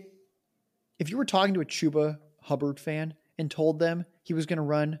if you were talking to a Chuba Hubbard fan and told them he was going to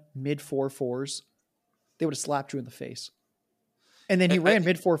run mid 4.4s, they would have slapped you in the face. And then he ran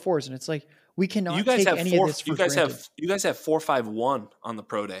mid 4.4s, and it's like, we you cannot guys take have any of this for granted. You guys have 4.51 on the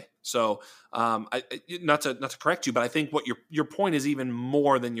pro day. So not to correct you, but I think what your point is even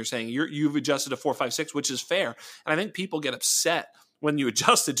more than you're saying. You've adjusted to 4.56, which is fair, and I think people get upset when you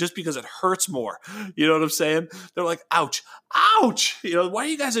adjust it just because it hurts more. You know what I'm saying? They're like, ouch, ouch. Why are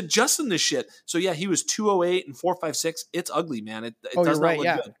you guys adjusting this shit? So yeah, he was 208 and 4.56. It's ugly, man. It Oh, does you're not right. look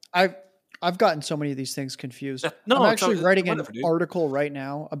Yeah. good. I've gotten so many of these things confused. I'm No, actually writing an whatever, dude. article right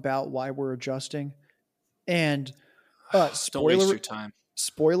now about why we're adjusting. And Don't waste your time.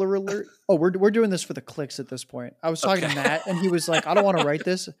 spoiler alert. Oh, we're doing this for the clicks at this point. I was talking Okay. to Matt and he was like, I don't want to write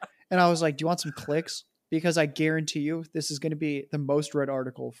this. And I was like, do you want some clicks? Because I guarantee you this is going to be the most read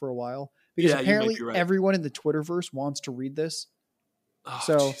article for a while. Because Yeah, you might apparently be right. everyone in the Twitterverse wants to read this. Oh,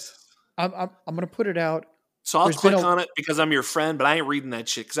 So Jesus. I'm going to put it out. So I'll There's been click on it because I'm your friend, but I ain't reading that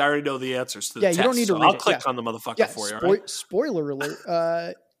shit because I already know the answers to the test. You don't need to so read I'll it. click Yeah. on the motherfucker Yeah, for you. All right? spoiler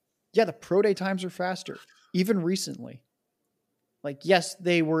alert. Yeah, the pro day times are faster, even recently. Like, yes,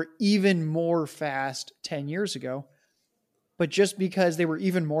 they were even more fast 10 years ago, but just because they were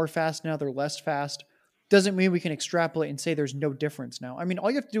even more fast now, they're less fast, doesn't mean we can extrapolate and say there's no difference now. I mean, all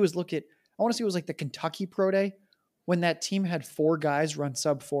you have to do is look at, I want to see it was like the Kentucky pro day when that team had 4 guys run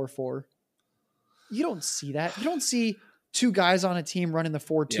sub 4.4. You don't see that. You don't see 2 guys on a team running the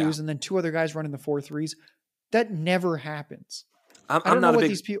 4.2s and then 2 other guys running the 4.3s. That never happens. I don't know what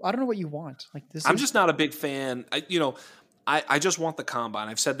these people. I don't know what you want. Like this. I'm just not a big fan. I just want the combine.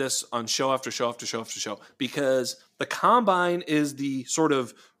 I've said this on show after show after show after show because the combine is the sort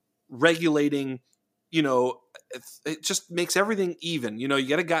of regulating. It just makes everything even. You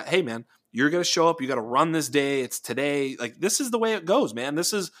got a guy. Hey, man, you're gonna show up. You got to run this day. It's today. Like this is the way it goes, man.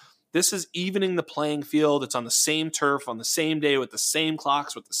 This is evening the playing field. It's on the same turf on the same day with the same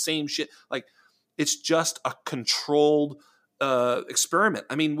clocks with the same shit. Like it's just a controlled experiment.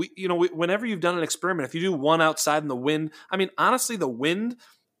 I mean, whenever you've done an experiment, if you do one outside in the wind, I mean, honestly, the wind,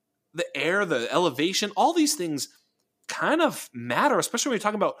 the air, the elevation, all these things kind of matter, especially when you're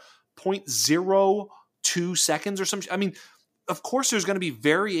talking about 0.02 seconds or something. I mean, of course, there's going to be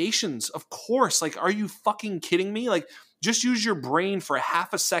variations. Of course. Like, are you fucking kidding me? Like, just use your brain for a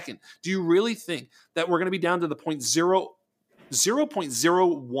half a second. Do you really think that we're going to be down to the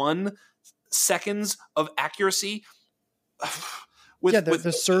 0.01 seconds of accuracy?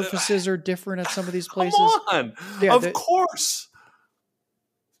 The surfaces are different at some of these places. Come on, of course.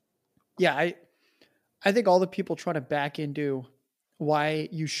 Yeah, I think all the people trying to back into why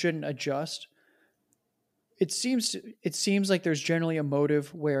you shouldn't adjust. it seems like there's generally a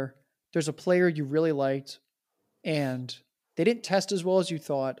motive where there's a player you really liked and they didn't test as well as you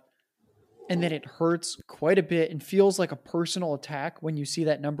thought, and then it hurts quite a bit and feels like a personal attack when you see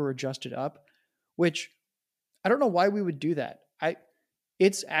that number adjusted up, which I don't know why we would do that.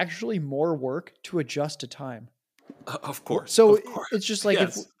 It's actually more work to adjust to time. Of course, So of course. it's just like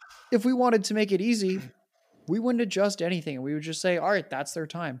Yes. if we wanted to make it easy, we wouldn't adjust anything. We would just say, all right, that's their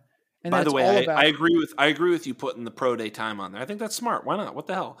time. And then By the it's way, all I about, agree with you putting the pro day time on there. I think that's smart. Why not? What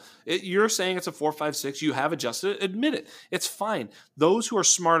the hell? You're saying it's a 4.56. You have adjusted it. Admit it. It's fine. Those who are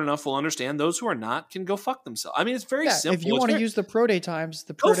smart enough will understand. Those who are not can go fuck themselves. I mean, it's very yeah, if you simple. want to use the pro day times,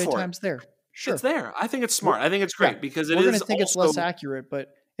 the Go pro day for it. times there. It's Sure. there. I think it's We're, smart. I think it's yeah, great because it we're going to is think it's less also accurate,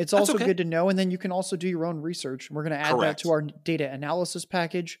 but it's that's also okay. good to know. And then you can also do your own research. We're going to add that to Correct. our data analysis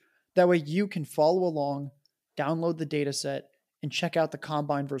package. That way you can follow along, download the data set, and check out the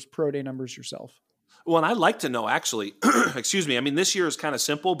combine versus pro day numbers yourself. Well, and I like to know actually. Excuse me. I mean, this year is kind of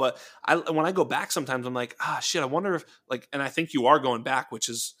simple, but when I go back, sometimes I'm like, shit. I wonder if like, and I think you are going back, which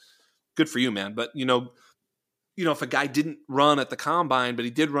is good for you, man. But if a guy didn't run at the combine, but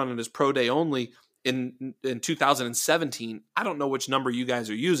he did run in his pro day only in 2017, I don't know which number you guys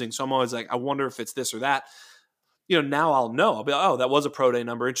are using. So I'm always like, I wonder if it's this or that. Now I'll know. I'll be like, oh, that was a pro day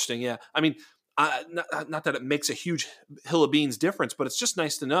number. Interesting. Yeah. I mean, not that it makes a huge hill of beans difference, but it's just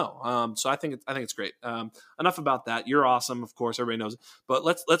nice to know. So I think it's great. Enough about that. You're awesome, of course. Everybody knows it. But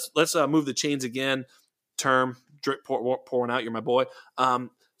let's move the chains again. Term pouring out. You're my boy.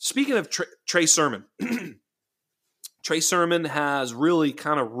 Speaking of Trey Sermon, Trey Sermon has really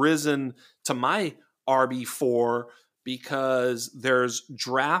kind of risen to my RB4 because there's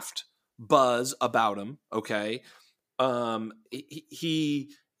draft buzz about him. Okay,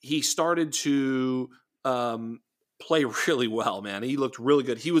 he started to play really well, man. He looked really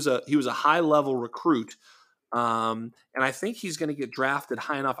good. He was a high level recruit, and I think he's going to get drafted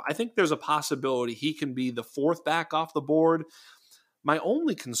high enough. I think there's a possibility he can be the fourth back off the board. My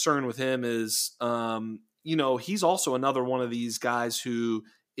only concern with him is, he's also another one of these guys who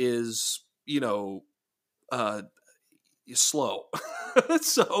is, slow.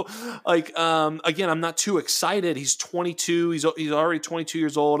 So again, I'm not too excited. He's 22. He's already 22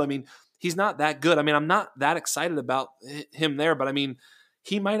 years old. I mean, he's not that good. I mean, I'm not that excited about him there, but I mean,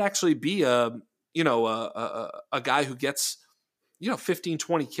 he might actually be a guy who gets 15,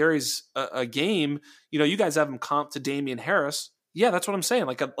 20 carries a game. You guys have him comped to Damian Harris. Yeah, that's what I'm saying.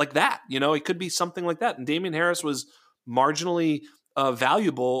 Like that, it could be something like that. And Damian Harris was marginally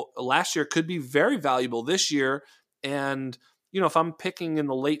valuable last year, could be very valuable this year. And, if I'm picking in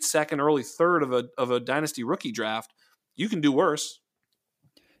the late second, early third of a dynasty rookie draft, you can do worse.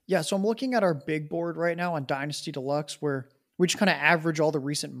 Yeah, so I'm looking at our big board right now on Dynasty Deluxe where we just kind of average all the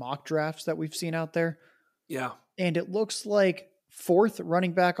recent mock drafts that we've seen out there. Yeah. And it looks like fourth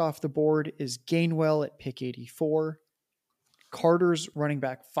running back off the board is Gainwell at pick 84. Carter's running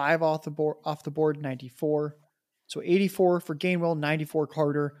back 5 off the board 94. So 84 for Gainwell, 94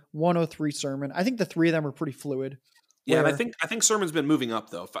 Carter, 103 Sermon. I think the three of them are pretty fluid. Yeah, and I think Sermon's been moving up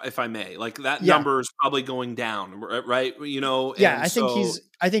though, if I may. Like that Yeah. number is probably going down, right? Yeah, and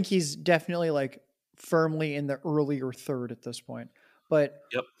I think he's definitely like firmly in the earlier third at this point. But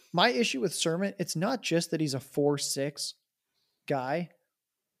Yep. my issue with Sermon, it's not just that he's a 4'6" guy.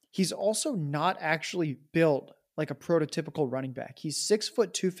 He's also not actually built like a prototypical running back. He's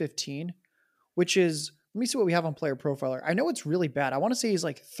 6'2", 215, which is, let me see what we have on Player Profiler. I know it's really bad. I want to say he's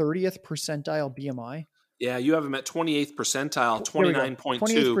like 30th percentile BMI. Yeah, you have him at 28th percentile, There we go. 29.2.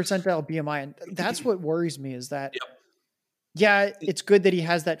 28th percentile BMI. And that's what worries me is that, Yep. yeah, it's good that he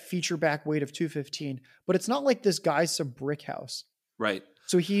has that feature back weight of 215, but it's not like this guy's some brick house. Right.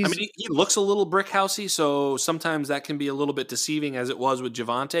 So he's, I mean, he looks a little brick housey, so sometimes that can be a little bit deceiving, as it was with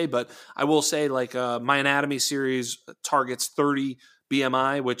Devonta. But I will say, like, my Anatomy series targets 30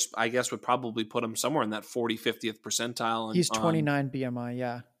 BMI, which I guess would probably put him somewhere in that 40, 50th percentile. he's 29 BMI.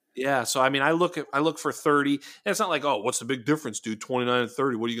 Yeah. Yeah, so I mean, I look for 30, and it's not like, oh, what's the big difference, dude? 29 and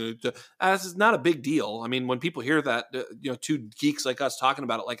 30. What are you going to do? This is not a big deal. I mean, when people hear that, two geeks like us talking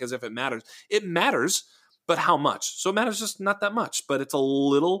about it, like as if it matters. It matters, but how much? So it matters just not that much, but it's a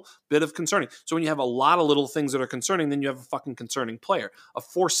little bit of concerning. So when you have a lot of little things that are concerning, then you have a fucking concerning player. A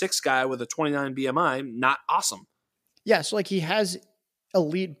 4'6" guy with a 29 BMI, not awesome. Yeah, so like he has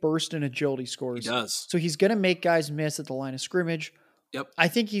elite burst and agility scores. He does. So he's going to make guys miss at the line of scrimmage. Yep. I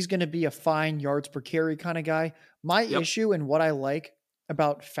think he's going to be a fine yards per carry kind of guy. My issue and what I like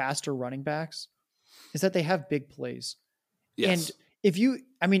about faster running backs is that they have big plays. Yes.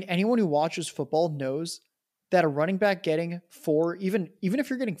 And anyone who watches football knows that a running back getting 4, even if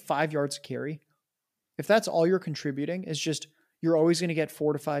you're getting 5 yards a carry, If that's all you're contributing is just you're always going to get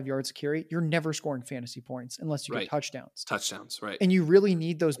 4 to 5 yards a carry, you're never scoring fantasy points unless you get Right. touchdowns. Touchdowns, right. And you really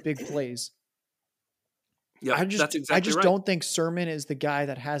need those big plays. Yep, that's exactly I just right. don't think Sermon is the guy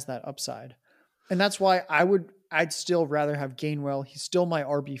that has that upside. And that's why I'd still rather have Gainwell. He's still my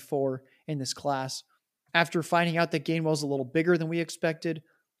RB4 in this class. After finding out that Gainwell's a little bigger than we expected,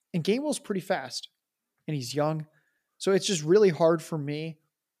 and Gainwell's pretty fast, and he's young. So it's just really hard for me.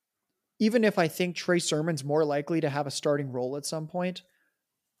 Even if I think Trey Sermon's more likely to have a starting role at some point,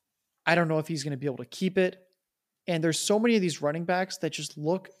 I don't know if he's going to be able to keep it. And there's so many of these running backs that just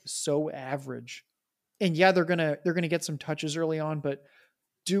look so average. And yeah, they're gonna get some touches early on, but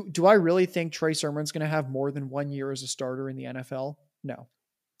do I really think Trey Sermon's going to have more than 1 year as a starter in the NFL? No.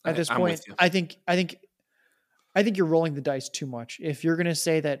 At this I'm point, with you. I think you're rolling the dice too much. If you're going to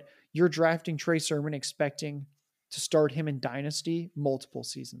say that you're drafting Trey Sermon expecting to start him in Dynasty multiple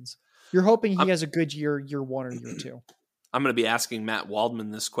seasons, you're hoping he has a good year 1 or year 2. I'm going to be asking Matt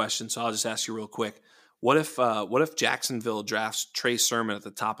Waldman this question, so I'll just ask you real quick. What if Jacksonville drafts Trey Sermon at the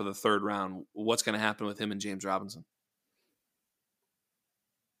top of the 3rd round? What's going to happen with him and James Robinson?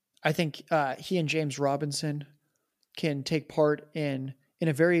 I think he and James Robinson can take part in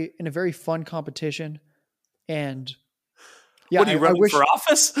a very fun competition. And yeah, what are you running for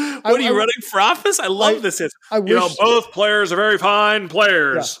office? What are you running for office? I love this. Both players are very fine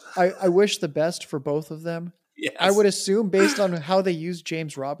players. Yeah, I wish the best for both of them. Yes. I would assume, based on how they used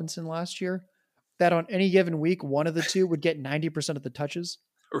James Robinson last year, that on any given week, one of the two would get 90% of the touches.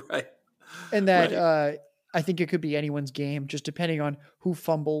 Right. And that I think it could be anyone's game, just depending on who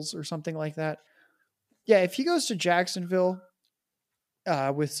fumbles or something like that. Yeah, if he goes to Jacksonville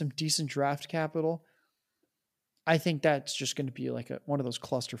with some decent draft capital, I think that's just going to be like one of those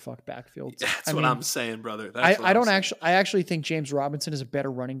clusterfuck backfields. That's what I'm saying, brother. I actually think James Robinson is a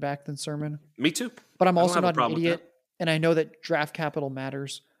better running back than Sermon. Me too. But I'm also not an idiot, and I know that draft capital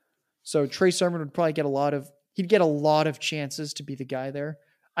matters. So Trey Sermon would probably get a lot of chances to be the guy there.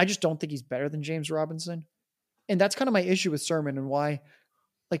 I just don't think he's better than James Robinson. And that's kind of my issue with Sermon and why,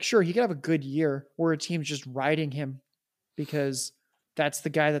 like, sure, he could have a good year where a team's just riding him because that's the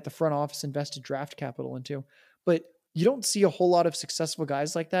guy that the front office invested draft capital into. But you don't see a whole lot of successful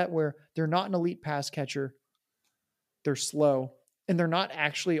guys like that where they're not an elite pass catcher, they're slow, and they're not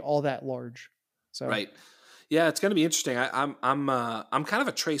actually all that large. So right. Yeah, it's going to be interesting. I'm kind of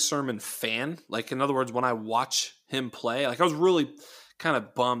a Trey Sermon fan. Like, in other words, when I watch him play, like, I was really kind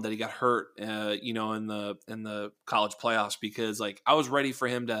of bummed that he got hurt, in the college playoffs, because like I was ready for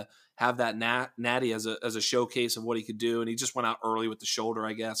him to have that natty as a showcase of what he could do, and he just went out early with the shoulder.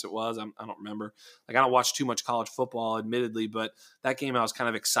 I guess it was. I don't remember. Like, I don't watch too much college football, admittedly, but that game I was kind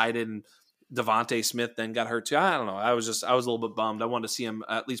of excited, and Devonta Smith then got hurt too. I don't know. I was a little bit bummed. I wanted to see him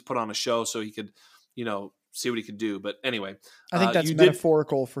at least put on a show so he could, see what he could do. But anyway, I think that's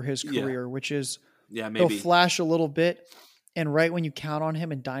metaphorical for his career, which is maybe he'll flash a little bit, and right when you count on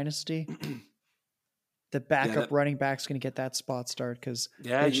him in Dynasty, the backup running back's going to get that spot start because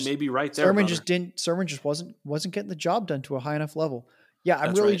you may be right there. Sermon just wasn't getting the job done to a high enough level. Yeah,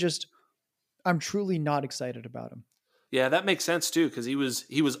 I'm truly not excited about him. Yeah, that makes sense too, because he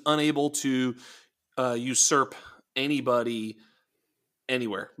was unable to usurp anybody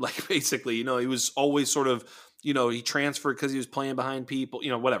anywhere. Like, basically, he was always sort of, he transferred because he was playing behind people,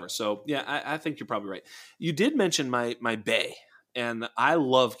 whatever. So yeah, I think you're probably right. You did mention my Bay, and I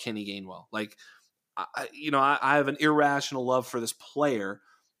love Kenny Gainwell. Like, I have an irrational love for this player.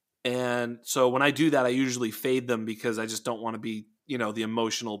 And so when I do that, I usually fade them because I just don't want to be, the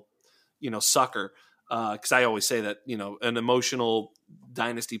emotional, sucker. Because I always say that, an emotional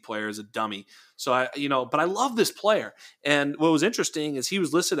dynasty player is a dummy. So but I love this player. And what was interesting is he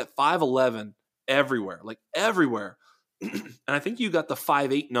was listed at 5'11" everywhere. And I think you got the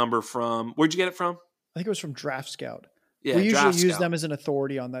 5'8" number from, where'd you get it from? I think it was from Draft Scout. Yeah, we usually use them as an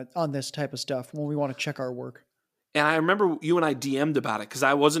authority on this type of stuff when we want to check our work. And I remember you and I DM'd about it because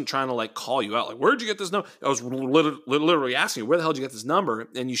I wasn't trying to like call you out. Like, where'd you get this number? I was literally asking you, where the hell did you get this number?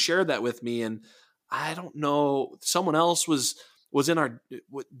 And you shared that with me. And I don't know, someone else was in our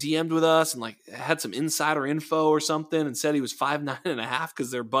DM'd with us and like had some insider info or something and said he was 5'9.5"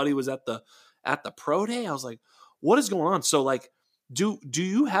 because their buddy was at the pro day. I was like, what is going on? So like, do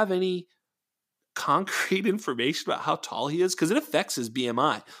you have any concrete information about how tall he is? Because it affects his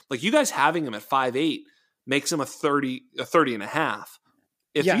BMI. Like, you guys having him at 5'8" makes him a 30 and a half.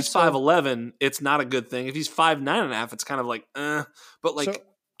 If he's 5'11", it's not a good thing. If he's 5'9.5", it's kind of like, but like. So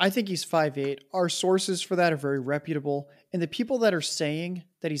I think he's 5'8". Our sources for that are very reputable. And the people that are saying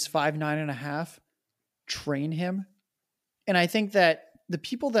that he's 5'9.5" train him. And I think that the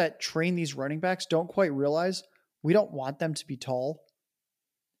people that train these running backs don't quite realize we don't want them to be tall.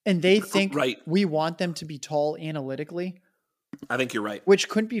 And they think Right. we want them to be tall analytically, I think you're right. which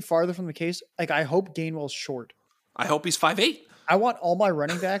couldn't be farther from the case. Like, I hope Gainwell's short. I hope he's 5'8". I want all my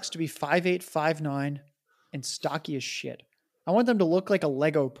running backs to be 5'8", 5'9", and stocky as shit. I want them to look like a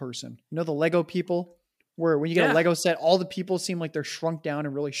Lego person. You know the Lego people? Where when you get a Lego set, all the people seem like they're shrunk down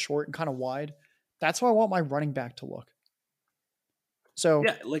and really short and kind of wide. That's how I want my running back to look. So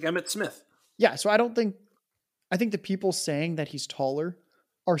yeah, like Emmitt Smith. Yeah, so I think the people saying that he's taller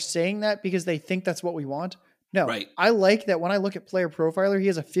are saying that because they think that's what we want. No, Right. I like that when I look at Player Profiler, he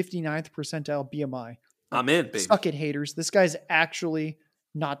has a 59th percentile BMI. Like, I'm in, baby. Suck it, haters. This guy's actually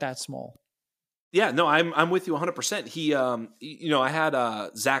not that small. Yeah, no, I'm with you 100%. He, I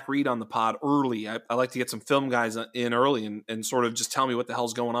had Zach Reed on the pod early. I like to get some film guys in early and sort of just tell me what the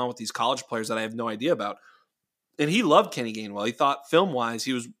hell's going on with these college players that I have no idea about. And he loved Kenny Gainwell. He thought film-wise,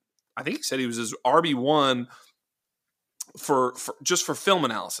 I think he said he was his RB1 for just for film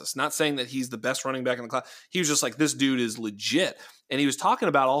analysis. Not saying that he's the best running back in the class. He was just like, this dude is legit. And he was talking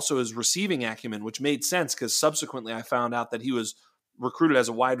about also his receiving acumen, which made sense because subsequently I found out that he was recruited as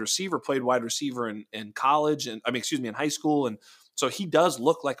a wide receiver, played wide receiver in college, and in high school. And so he does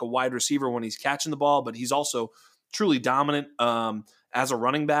look like a wide receiver when he's catching the ball, but he's also truly dominant as a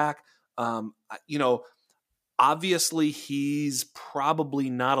running back. Obviously he's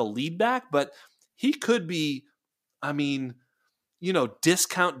probably not a lead back, but he could be,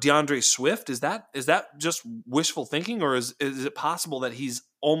 discount DeAndre Swift. Is that just wishful thinking, or is it possible that he's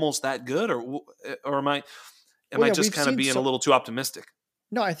almost that good, or am I just kind of being a little too optimistic?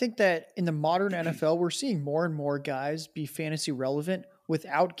 No, I think that in the modern NFL, we're seeing more and more guys be fantasy relevant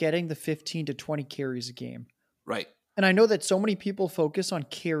without getting the 15 to 20 carries a game. Right. And I know that so many people focus on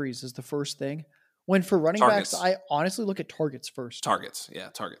carries as the first thing, when for running backs, I honestly look at targets first. Targets.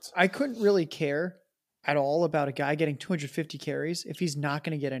 I couldn't really care at all about a guy getting 250 carries if he's not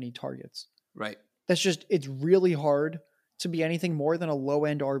going to get any targets. Right. It's really hard to be anything more than a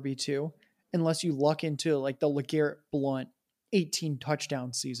low-end RB2 unless you luck into like the LeGarrette Blount 18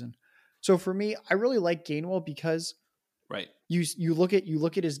 touchdown season. So for me, I really like Gainwell because right. You look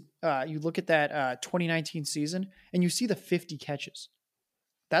at that 2019 season and you see the 50 catches.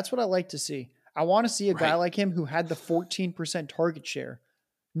 That's what I like to see. I want to see a guy like him who had the 14% target share,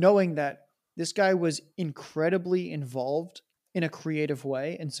 knowing that this guy was incredibly involved in a creative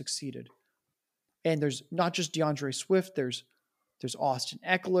way and succeeded. And there's not just DeAndre Swift, there's Austin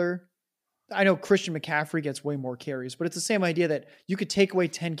Eckler. I know Christian McCaffrey gets way more carries, but it's the same idea that you could take away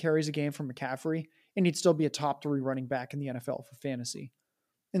 10 carries a game from McCaffrey and he'd still be a top 3 running back in the NFL for fantasy.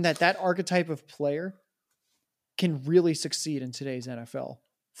 And that archetype of player can really succeed in today's NFL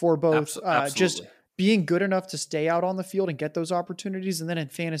for both just being good enough to stay out on the field and get those opportunities. And then in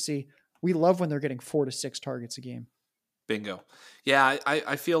fantasy, we love when they're getting 4 to 6 targets a game. Bingo. Yeah,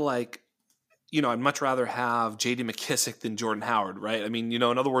 I feel like, I'd much rather have J.D. McKissick than Jordan Howard, right? I mean, in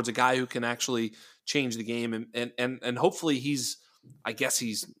other words, a guy who can actually change the game, and hopefully he's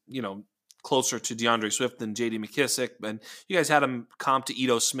closer to DeAndre Swift than J.D. McKissick. And you guys had him comp to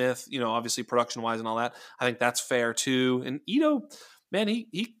Ito Smith, obviously production-wise and all that. I think that's fair too. And Ito, man,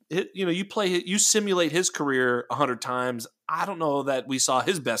 you simulate his career 100 times. I don't know that we saw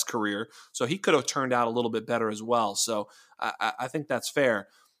his best career, so he could have turned out a little bit better as well. So I think that's fair.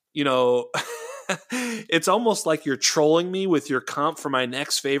 It's almost like you're trolling me with your comp for my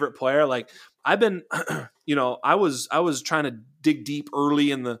next favorite player. Like I've been, I was trying to dig deep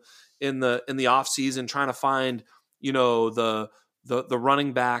early in the off season, trying to find, the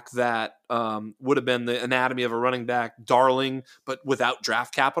running back that would have been the anatomy of a running back darling, but without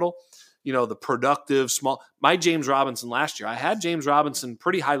draft capital. The productive small. My James Robinson last year, I had James Robinson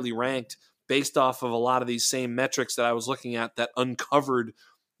pretty highly ranked based off of a lot of these same metrics that I was looking at that uncovered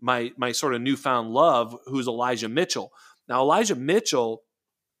my sort of newfound love, who's Elijah Mitchell. Now, Elijah Mitchell,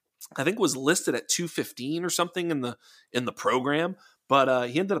 I think, was listed at 215 or something in the program, but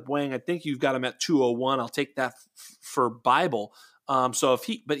he ended up weighing, I think you've got him at 201. I'll take that for Bible. So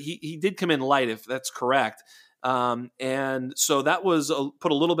he did come in light, if that's correct. And so that was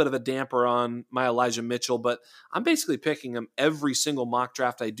put a little bit of a damper on my Elijah Mitchell, but I'm basically picking him every single mock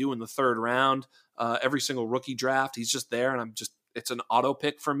draft I do in the 3rd round, every single rookie draft. He's just there, and it's an auto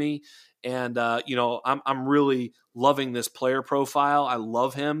pick for me. And, I'm really loving this player profile. I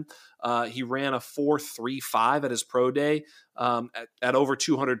love him. He ran a 4.35 at his pro day, at over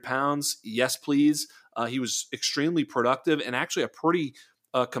 200 pounds. Yes, please. He was extremely productive and actually a pretty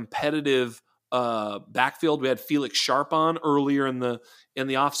competitive backfield. We had Felix Sharp on earlier in the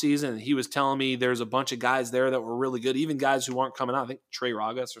offseason, and he was telling me there's a bunch of guys there that were really good, even guys who aren't coming out. I think Trey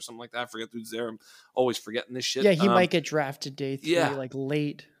Ragas or something like that. I forget who's there. I'm always forgetting this shit. Yeah, he might get drafted day 3, yeah. like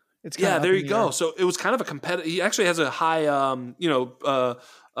late. It's kind of there up you in the go. air. So it was kind of a competitive. He actually has a high,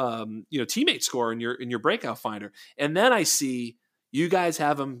 teammate score in your breakout finder. And then I see you guys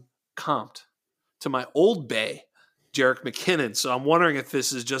have him comped to my old bay, Jerick McKinnon. So I'm wondering if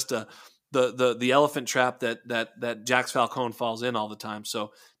this is just the elephant trap that Jax Falcone falls in all the time.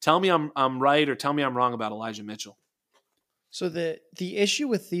 So tell me I'm right, or tell me I'm wrong about Elijah Mitchell. So the issue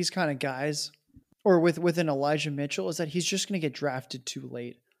with these kind of guys, or with an Elijah Mitchell, is that he's just going to get drafted too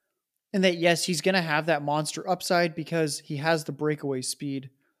late. And that, yes, he's going to have that monster upside because he has the breakaway speed.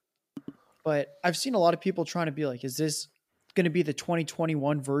 But I've seen a lot of people trying to be like, is this going to be the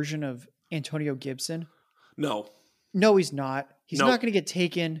 2021 version of Antonio Gibson? No, he's not. He's Nope. not going to get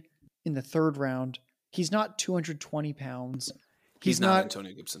taken in the 3rd round. He's not 220 pounds. He's not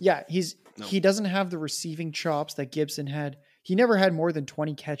Antonio Gibson. Yeah, he doesn't have the receiving chops that Gibson had. He never had more than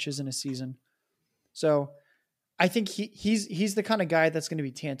 20 catches in a season. So I think he's the kind of guy that's going to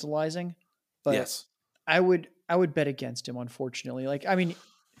be tantalizing. But yes. I would bet against him, unfortunately. Like, I mean,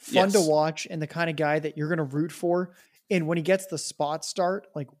 fun to watch and the kind of guy that you're going to root for. And when he gets the spot start,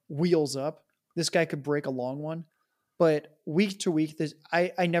 like wheels up, this guy could break a long one. But week to week,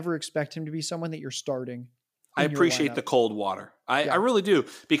 I never expect him to be someone that you're starting. I appreciate the cold water. I really do,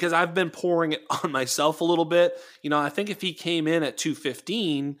 because I've been pouring it on myself a little bit. I think if he came in at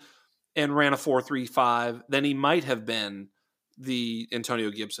 215 and ran a 4.35, then he might have been the Antonio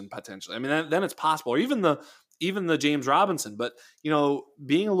Gibson potentially. I mean, then it's possible, or even the James Robinson. But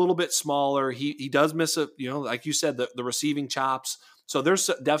being a little bit smaller, he does miss like you said, the receiving chops. So there's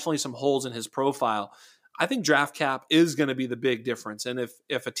definitely some holes in his profile. I think draft cap is going to be the big difference. And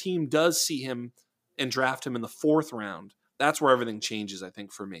if a team does see him and draft him in the 4th round, that's where everything changes, I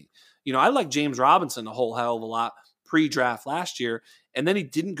think, for me. I like James Robinson a whole hell of a lot pre-draft last year, and then he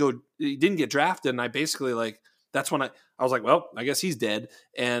didn't get drafted, and I basically that's when I was like, well, I guess he's dead.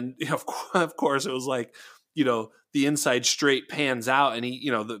 And of course it was like, the inside straight pans out, and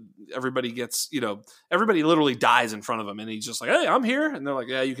he, everybody gets, everybody literally dies in front of him, and he's just like, hey, I'm here, and they're like,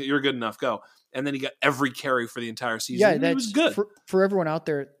 yeah, you're good enough, go. And then he got every carry for the entire season. Yeah, and he was good. For everyone out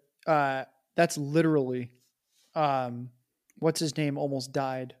there, that's literally, what's his name almost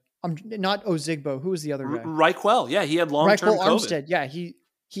died. I'm not Ozigbo. Who was the other guy? Reichwell. Yeah, he had long-term COVID. Armstead. Yeah,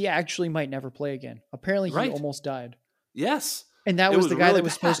 he actually might never play again. Apparently, he almost died. Yes. And that was the guy that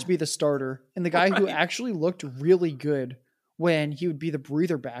was supposed to be the starter, and the guy who actually looked really good when he would be the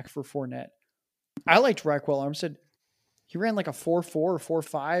breather back for Fournette. I liked Reichwell Armstead. He ran like a 4.4 or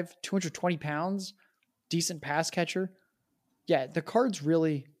 4.5, 220 pounds, decent pass catcher. Yeah, the cards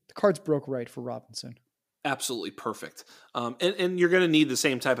broke right for Robinson. Absolutely perfect. And you're going to need the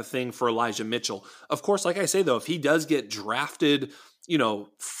same type of thing for Elijah Mitchell. Of course, like I say, though, if he does get drafted, 4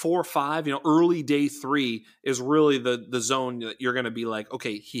 or 5, early day 3 is really the zone that you're going to be like,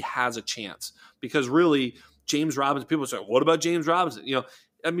 okay, he has a chance. Because really, James Robinson, people say, what about James Robinson?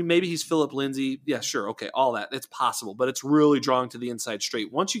 Maybe he's Phillip Lindsay. Yeah, sure. Okay. All that. It's possible, but it's really drawing to the inside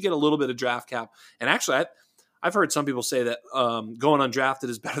straight. Once you get a little bit of draft cap, and actually I've heard some people say that going undrafted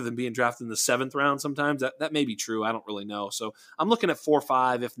is better than being drafted in the 7th round. Sometimes that may be true. I don't really know. So I'm looking at 4 or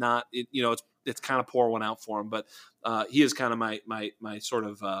 5. If not, it's kind of pour one out for him, but he is kind of my sort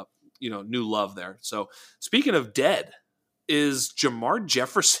of, new love there. So speaking of dead, is Jamar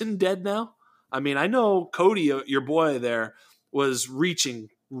Jefferson dead now? I mean, I know Cody, your boy there, was reaching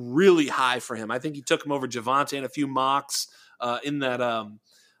really high for him. I think he took him over Devonta in a few mocks in that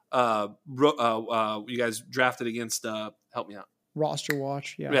you guys drafted against help me out. Roster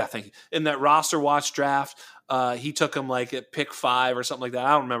watch, yeah. Yeah, thank you. In that roster watch draft, he took him like at pick 5 or something like that.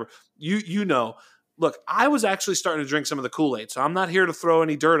 I don't remember. Look, I was actually starting to drink some of the Kool-Aid, so I'm not here to throw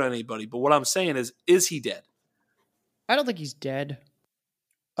any dirt on anybody, but what I'm saying is he dead? I don't think he's dead.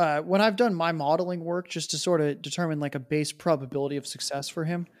 When I've done my modeling work just to sort of determine like a base probability of success for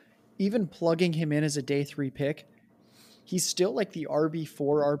him, even plugging him in as a day 3 pick, he's still like the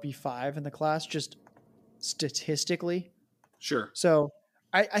RB4, RB5 in the class, just statistically. Sure. So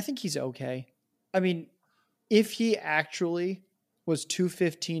I think he's okay. I mean, if he actually was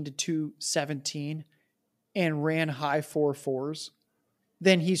 215 to 217 and ran high 4.4s,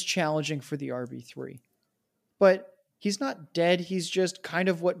 then he's challenging for the RB3. But he's not dead. He's just kind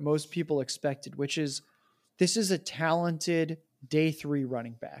of what most people expected, which is this is a talented day 3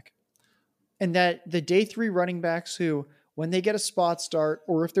 running back. And that the day 3 running backs who, when they get a spot start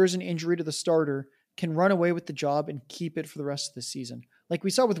or if there's an injury to the starter, can run away with the job and keep it for the rest of the season. Like we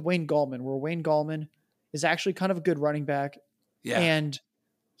saw with Wayne Gallman, where Wayne Gallman is actually kind of a good running back, Yeah. and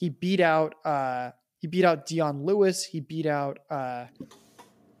he beat out Dion Lewis. He beat out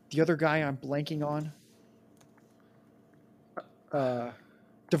the other guy I'm blanking on, uh,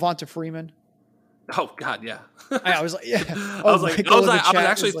 Devonta Freeman. Oh God, yeah. I was like, yeah. I Oh, was like, Michael in the I was chat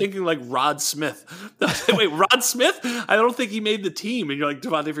actually was like, thinking like Rod Smith. Wait, Rod Smith? I don't think he made the team. And you're like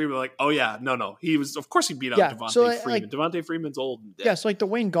Devontae Freeman. Like, oh yeah, no, he was. Of course, he beat out yeah. So Devontae Freeman. like, Devontae Freeman's old and yeah. dead. So like the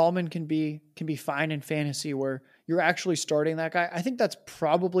Wayne Gallman can be fine in fantasy where you're actually starting that guy. I think that's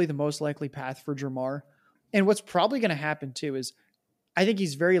probably the most likely path for Jamar. And what's probably going to happen too is I think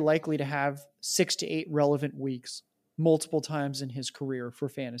he's very likely to have 6 to 8 relevant weeks multiple times in his career for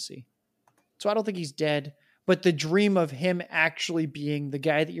fantasy. So I don't think he's dead. But the dream of him actually being the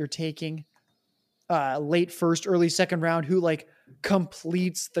guy that you're taking late first, early second round, who like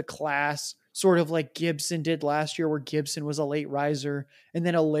completes the class, sort of like Gibson did last year, where Gibson was a late riser, and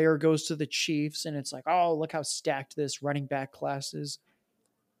then Allaire goes to the Chiefs, and it's like, oh, look how stacked this running back class is.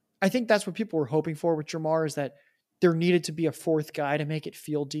 I think that's what people were hoping for with Jamar, is that there needed to be a fourth guy to make it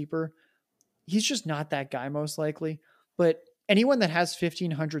feel deeper. He's just not that guy, most likely. But anyone that has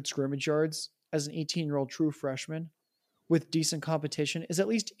 1,500 scrimmage yards as an 18-year-old true freshman with decent competition is at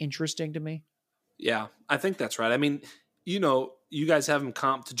least interesting to me. Yeah, I think that's right. I mean, you guys have him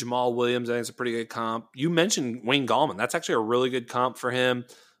comp to Jamal Williams. I think it's a pretty good comp. You mentioned Wayne Gallman. That's actually a really good comp for him.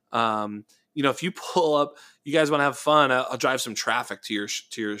 If you pull up, you guys want to have fun. I'll drive some traffic to your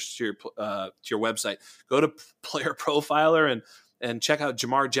website. Go to Player Profiler and check out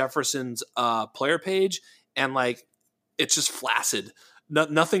Jamar Jefferson's player page, and like it's just flaccid.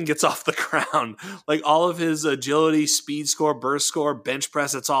 Nothing gets off the ground. Like all of his agility, speed score, burst score, bench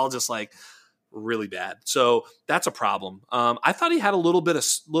press, it's all just like really bad. So that's a problem. I thought he had a little bit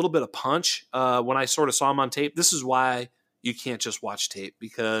of punch when I sort of saw him on tape. This is why you can't just watch tape,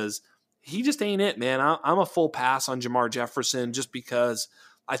 because he just ain't it, man. I'm a full pass on Jamar Jefferson just because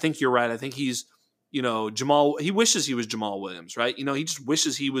I think you're right. I think he's, Jamal. He wishes he was Jamal Williams, right? He just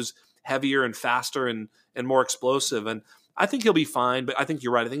wishes he was heavier and faster and more explosive. And I think he'll be fine, but I think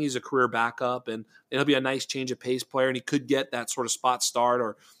you're right. I think he's a career backup, and he'll be a nice change of pace player, and he could get that sort of spot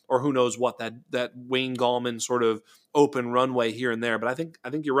start or who knows what, that Wayne Gallman sort of open runway here and there. But I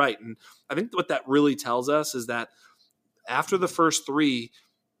think you're right, and I think what that really tells us is that after the first three,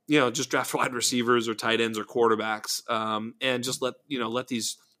 just draft wide receivers or tight ends or quarterbacks, and just let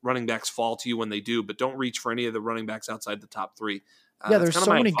these running backs fall to you when they do, but don't reach for any of the running backs outside the top three. Yeah, there's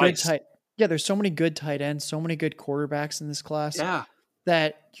so many good there's so many good tight ends, so many good quarterbacks in this class. Yeah.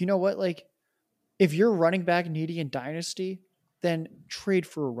 That, you know what, like if you're running back needy in Dynasty, then trade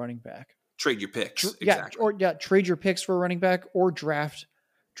for a running back. Trade your picks. Exactly. Trade your picks for a running back, or draft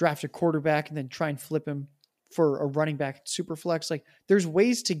a quarterback and then try and flip him for a running back super flex. Like there's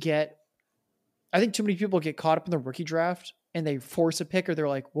ways to get, I think too many people get caught up in the rookie draft and they force a pick, or they're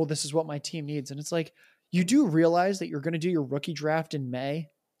like, well, this is what my team needs. And it's like, you do realize that you're going to do your rookie draft in May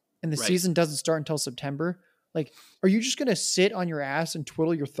and the season doesn't start until September. Like, are you just going to sit on your ass and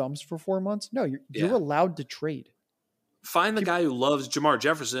twiddle your thumbs for 4 months? No, you're allowed to trade. Find the guy who loves Jamar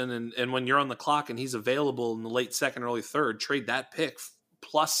Jefferson, and when you're on the clock and he's available in the late second, early third, trade that pick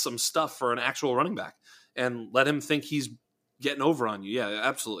plus some stuff for an actual running back and let him think he's getting over on you. Yeah,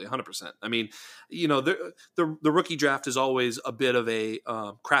 absolutely, 100%. I mean, the rookie draft is always a bit of a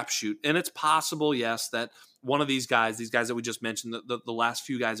crapshoot, and it's possible, yes, that one of these guys that we just mentioned, the last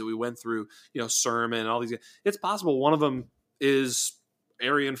few guys that we went through, Sermon, all these guys, it's possible one of them is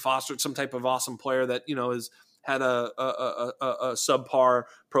Arian Foster, some type of awesome player that is had a subpar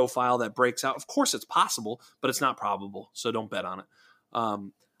profile that breaks out. Of course, it's possible, but it's not probable, so don't bet on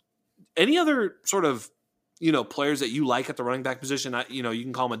it. Any other sort of players that you like at the running back position? You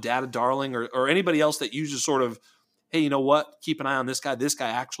can call him a data darling, or anybody else that you just sort of, hey, you know what? Keep an eye on this guy. This guy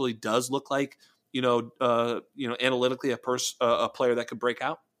actually does look like analytically a player that could break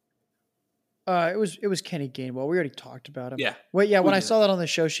out. It was Kenny Gainwell. We already talked about him. Yeah. Well, yeah. When I saw that on the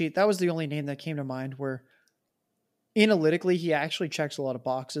show sheet, that was the only name that came to mind where analytically he actually checks a lot of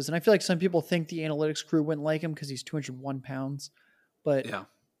boxes. And I feel like some people think the analytics crew wouldn't like him because he's 201 pounds, but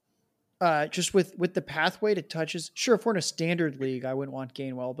just with the pathway to touches, sure, if we're in a standard league, I wouldn't want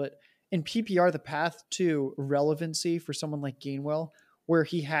Gainwell, but in PPR, the path to relevancy for someone like Gainwell, where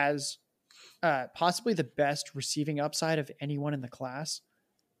he has possibly the best receiving upside of anyone in the class,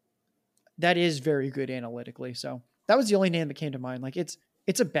 that is very good analytically. So that was the only name that came to mind. Like it's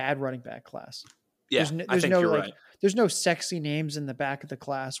a bad running back class. Yeah, I think you're right. There's no sexy names in the back of the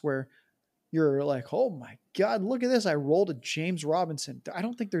class where you're like, oh my God, look at this. I rolled a James Robinson. I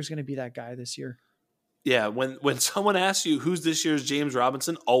don't think there's going to be that guy this year. Yeah, when someone asks you who's this year's James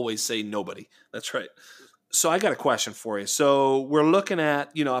Robinson, always say nobody. That's right. So I got a question for you. So we're looking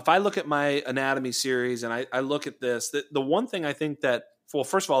at, if I look at my anatomy series and I look at this, the one thing I think that, well,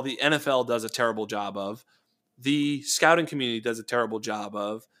 first of all, the NFL does a terrible job of, the scouting community does a terrible job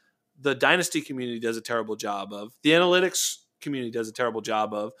of, the dynasty community does a terrible job of, the analytics community does a terrible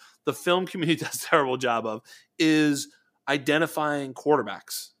job of, the film community does a terrible job of, is identifying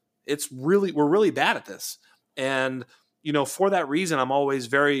quarterbacks. We're really bad at this. And, for that reason,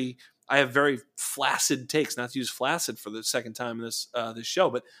 I have very flaccid takes, not to use flaccid for the second time in this show,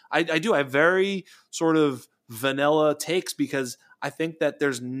 but I do. I have very sort of vanilla takes because I think that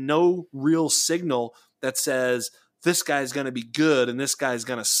there's no real signal that says this guy's going to be good and this guy's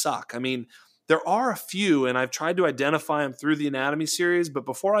going to suck. I mean, there are a few, and I've tried to identify them through the anatomy series, but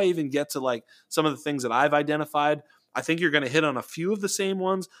before I even get to like some of the things that I've identified, I think you're going to hit on a few of the same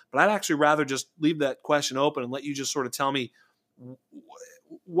ones, but I'd actually rather just leave that question open and let you just sort of tell me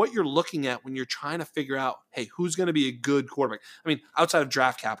what you're looking at when you're trying to figure out, hey, who's going to be a good quarterback? I mean, outside of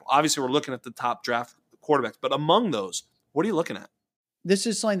draft capital, obviously we're looking at the top draft quarterbacks, but among those, what are you looking at? This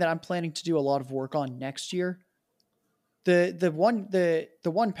is something that I'm planning to do a lot of work on next year. The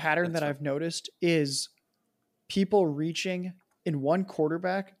one pattern that I've noticed is people reaching in one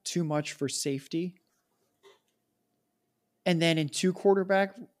quarterback too much for safety, and then in two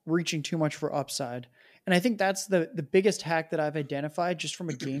quarterback reaching too much for upside. And I think that's the biggest hack that I've identified just from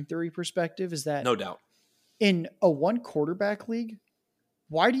a game theory perspective is that no doubt in a one quarterback league,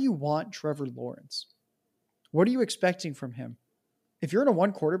 why do you want Trevor Lawrence? What are you expecting from him? If you're in a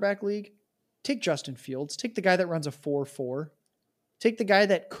one quarterback league, take Justin Fields, take the guy that runs a 4-4, take the guy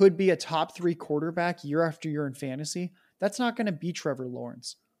that could be a top 3 quarterback year after year in fantasy. That's not going to be Trevor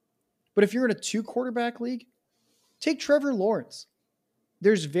Lawrence. But if you're in a 2 quarterback league, take Trevor Lawrence.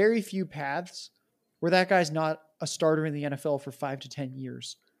 There's very few paths where that guy's not a starter in the NFL for 5 to 10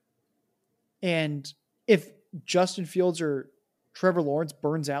 years. And if Justin Fields or Trevor Lawrence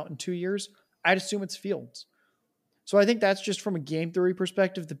burns out in 2 years, I'd assume it's Fields. So I think that's just from a game theory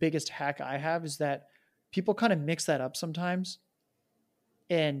perspective, the biggest hack I have is that people kind of mix that up sometimes.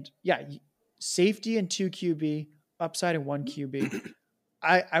 And yeah, safety in 2 QB, upside in 1 QB.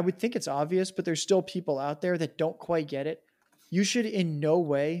 I would think it's obvious, but there's still people out there that don't quite get it. You should in no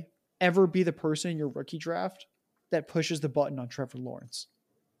way ever be the person in your rookie draft that pushes the button on Trevor Lawrence.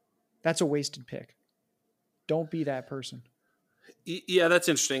 That's a wasted pick. Don't be that person. Yeah, that's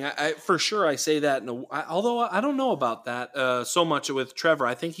interesting. I for sure I say that. Although I don't know about that so much with Trevor.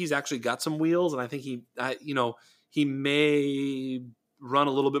 I think he's actually got some wheels, and I think he may run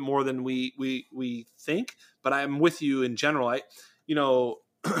a little bit more than we think. But I'm with you in general.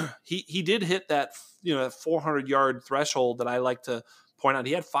 He did hit that 400 yard threshold that I like to point out.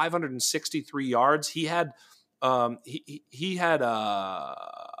 He had 563 yards. He had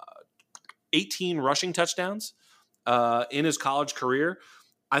 18 rushing touchdowns in his college career.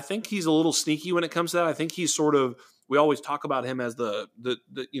 I think he's a little sneaky when it comes to that. I think he's sort of, we always talk about him as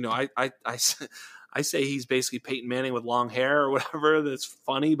I say he's basically Peyton Manning with long hair or whatever. That's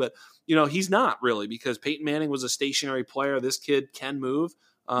funny, but he's not really, because Peyton Manning was a stationary player. This kid can move.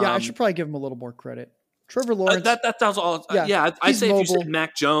 Yeah, I should probably give him a little more credit. Trevor Lawrence. That sounds all. Yeah, I say mobile. If you said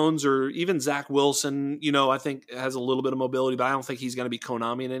Mac Jones or even Zach Wilson, I think has a little bit of mobility, but I don't think he's going to be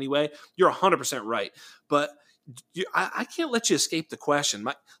Konami in any way. You're 100% right, but I can't let you escape the question.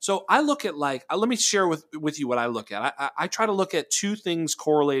 So I look at let me share with you what I look at. I try to look at two things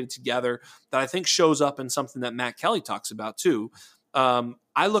correlated together that I think shows up in something that Matt Kelly talks about too.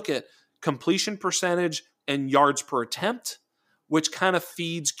 I look at completion percentage and yards per attempt, which kind of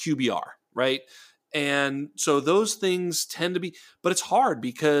feeds QBR, right? And so those things tend to be, but it's hard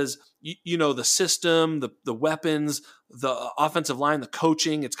because the system, the weapons, the offensive line, the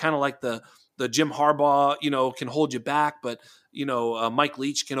coaching. It's kind of like the Jim Harbaugh, can hold you back, but Mike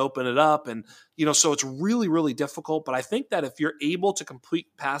Leach can open it up, and so it's really, really difficult. But I think that if you're able to complete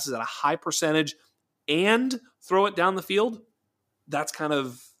passes at a high percentage and throw it down the field, that's kind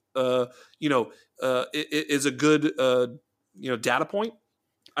of is a good data point.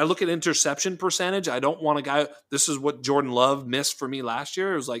 I look at interception percentage. I don't want a guy. This is what Jordan Love missed for me last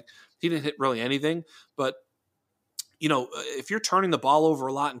year. It was like he didn't hit really anything. But if you're turning the ball over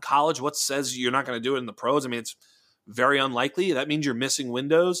a lot in college, what says you're not going to do it in the pros? I mean, it's very unlikely. That means you're missing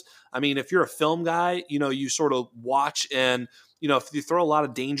windows. I mean, if you're a film guy, you sort of watch, and if you throw a lot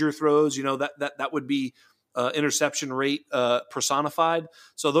of danger throws, that would be interception rate personified.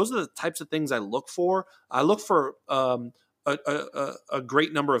 So those are the types of things I look for. I look for a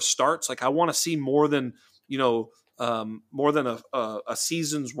great number of starts. Like I want to see more than a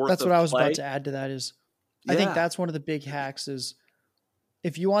season's worth. That's of what I was play. about to add to that is I think Yeah. that's one of the big hacks is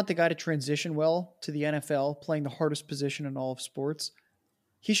if you want the guy to transition well to the NFL, playing the hardest position in all of sports,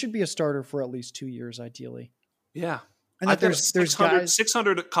 he should be a starter for at least 2 years, ideally. Yeah. And I've that got a there's guys.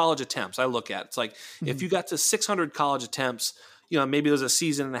 600 college attempts. I look at it's like if Mhm. you got to 600 college attempts, maybe there's a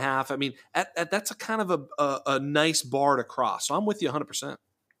season and a half. I mean, that's a kind of a nice bar to cross. So I'm with you 100%.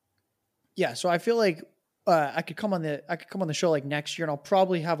 Yeah, so I feel like I could come on the show like next year, and I'll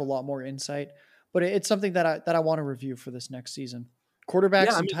probably have a lot more insight. But it's something that I want to review for this next season. Yeah, Quarterbacks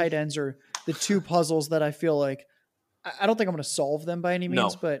I and mean, tight ends are the two puzzles that I feel like I don't think I'm going to solve them by any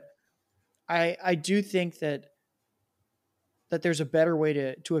means, no. but I do think that there's a better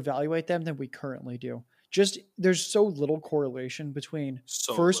way to evaluate them than we currently do. Just there's so little correlation between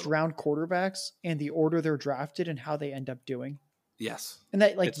So first little. round quarterbacks and the order they're drafted and how they end up doing. Yes. And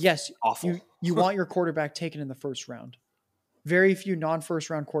that, like, It's yes, awful. you want your quarterback taken in the first round. Very few non-first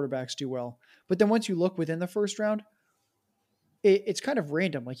round quarterbacks do well. But then once you look within the first round, it's kind of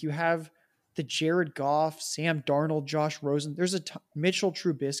random. Like you have the Jared Goff, Sam Darnold, Josh Rosen. There's Mitchell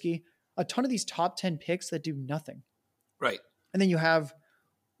Trubisky, a ton of these top 10 picks that do nothing. Right. And then you have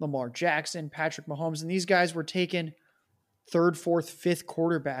Lamar Jackson, Patrick Mahomes, and these guys were taken third, fourth, fifth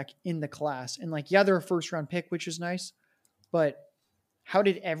quarterback in the class. And like, yeah, they're a first round pick, which is nice. But how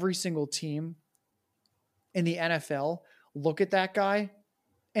did every single team in the NFL look at that guy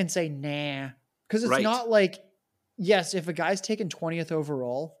and say, nah? Because it's Right. not like, yes, if a guy's taken 20th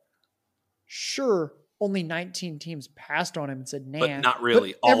overall, sure, only 19 teams passed on him and said, nah. But not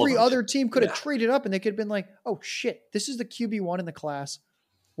really. But All every of them other did. team could have Yeah. traded up and they could have been like, oh shit, this is the QB1 in the class.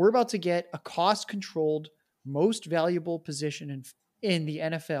 We're about to get a cost controlled, most valuable position in the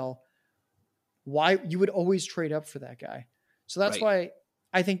NFL. Why you would always trade up for that guy. So that's Right. why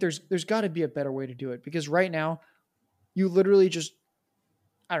I think there's got to be a better way to do it, because right now you literally just,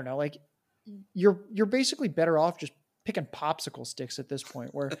 I don't know, like you're basically better off just picking popsicle sticks at this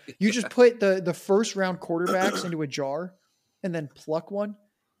point, where you just put the first round quarterbacks into a jar and then pluck one.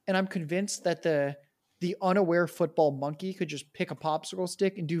 And I'm convinced that the unaware football monkey could just pick a popsicle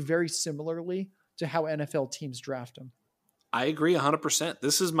stick and do very similarly to how NFL teams draft them. I agree 100%.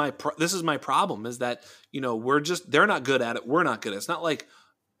 This is my problem is that, they're not good at it. We're not good at it. It's not like,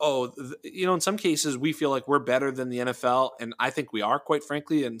 in some cases we feel like we're better than the NFL. And I think we are, quite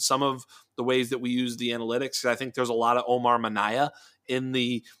frankly, in some of the ways that we use the analytics. I think there's a lot of Omar Minaya in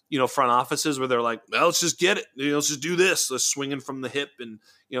the, front offices where they're like, well, let's just get it. Let's just do this. Let's swinging from the hip and,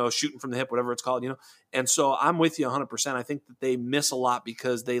 shooting from the hip, whatever it's called, And so I'm with you 100%. I think that they miss a lot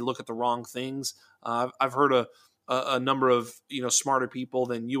because they look at the wrong things. I've heard a number of smarter people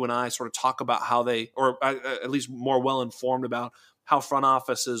than you and I sort of talk about how they, or at least more well informed about how front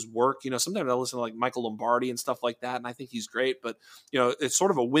offices work. Sometimes I listen to like Michael Lombardi and stuff like that, and I think he's great. But it's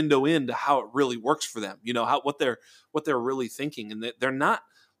sort of a window into how it really works for them. What they're really thinking, and they're not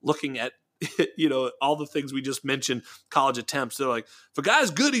looking at all the things we just mentioned. College attempts. They're like, if a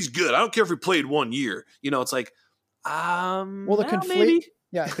guy's good, he's good. I don't care if he played 1 year. It's like, Well, maybe.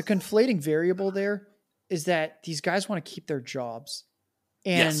 the conflating variable there is that these guys want to keep their jobs.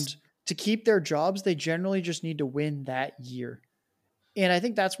 And Yes. to keep their jobs, they generally just need to win that year. And I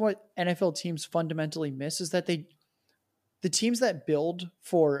think that's what NFL teams fundamentally miss, is that the teams that build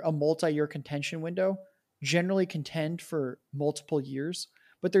for a multi-year contention window generally contend for multiple years.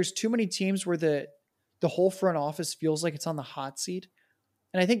 But there's too many teams where the whole front office feels like it's on the hot seat.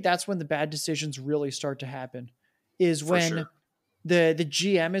 And I think that's when the bad decisions really start to happen, is For when sure. the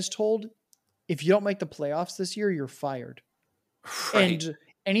GM is told, if you don't make the playoffs this year, you're fired. Right. And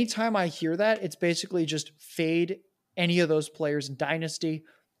anytime I hear that, it's basically just fade any of those players in Dynasty,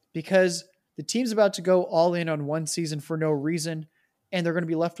 because the team's about to go all in on one season for no reason, and they're going to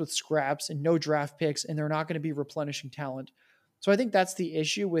be left with scraps and no draft picks, and they're not going to be replenishing talent. So I think that's the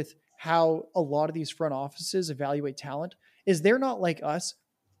issue with how a lot of these front offices evaluate talent, is they're not like us.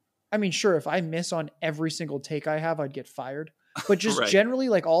 I mean, sure, if I miss on every single take I have, I'd get fired. But just Right. generally,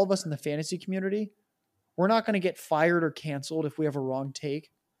 like all of us in the fantasy community, we're not going to get fired or canceled if we have a wrong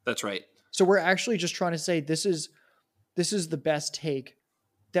take. That's right. So we're actually just trying to say this is the best take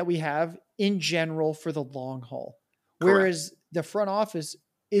that we have in general for the long haul. Correct. Whereas the front office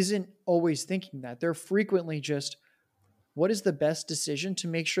isn't always thinking that. They're frequently just, what is the best decision to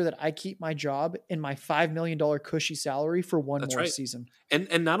make sure that I keep my job and my $5 million cushy salary for one That's more right. season?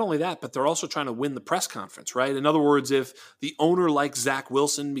 And not only that, but they're also trying to win the press conference, right? In other words, if the owner likes Zach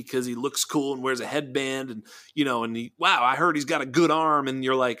Wilson because he looks cool and wears a headband and, wow, I heard he's got a good arm. And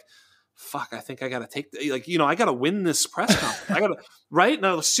you're like, fuck, I think I got to take, I got to win this press conference. Right?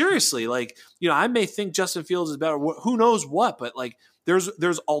 No, seriously, I may think Justin Fields is better. Who knows what, but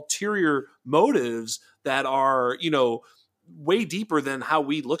there's ulterior motives that are, way deeper than how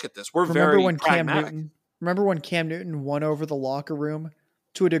we look at this. We're Remember very when Cam pragmatic. Newton? Remember when Cam Newton won over the locker room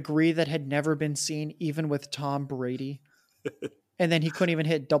to a degree that had never been seen, even with Tom Brady, and then he couldn't even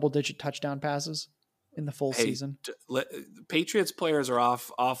hit double-digit touchdown passes in the full Hey, season. Patriots players are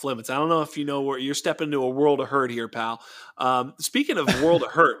off limits. I don't know if you know where you're stepping into a world of hurt here, pal. Speaking of world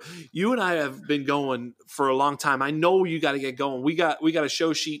of hurt, you and I have been going for a long time. I know you got to get going. We got a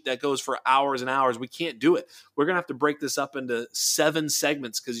show sheet that goes for hours and hours. We can't do it. We're gonna have to break this up into 7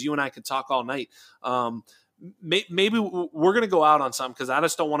 segments because you and I could talk all night. Maybe we're going to go out on something because I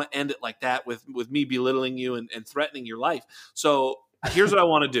just don't want to end it like that with me belittling you and threatening your life. So here's what I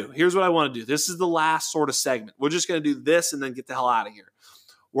want to do. This is the last sort of segment. We're just going to do this and then get the hell out of here.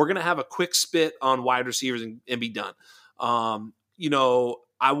 We're going to have a quick spit on wide receivers and be done. I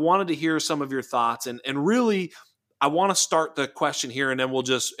wanted to hear some of your thoughts and really I want to start the question here and then we'll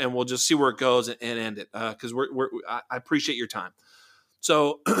just see where it goes and end it because I appreciate your time.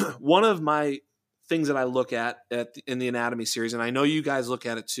 So one of my things that I look at in the anatomy series, and I know you guys look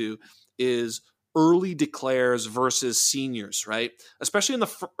at it too, is early declares versus seniors, right? Especially in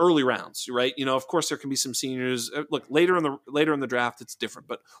the early rounds, right? Of course there can be some seniors. Look, later in the draft, it's different.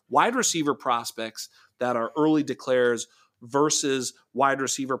 But wide receiver prospects that are early declares versus wide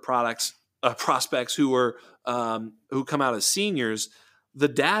receiver prospects who come out as seniors, the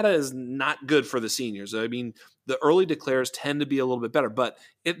data is not good for the seniors. I mean, the early declares tend to be a little bit better, but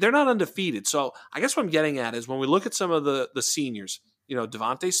they're not undefeated. So I guess what I'm getting at is when we look at some of the seniors,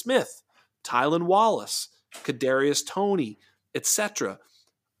 Devonta Smith, Tylan Wallace, Kadarius Toney, etc.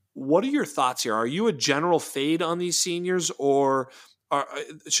 What are your thoughts here? Are you a general fade on these seniors, or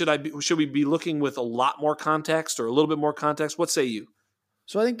should we be looking with a lot more context or a little bit more context? What say you?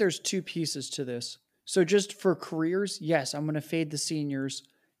 So I think there's 2 pieces to this. So just for careers, yes, I'm going to fade the seniors.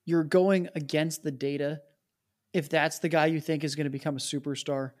 You're going against the data. If that's the guy you think is going to become a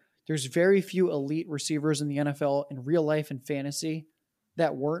superstar, there's very few elite receivers in the NFL in real life and fantasy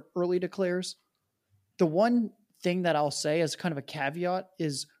that weren't early declares. The one thing that I'll say as kind of a caveat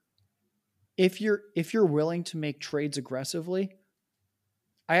is if you're willing to make trades aggressively,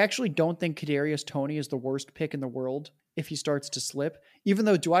 I actually don't think Kadarius Toney is the worst pick in the world if he starts to slip. Even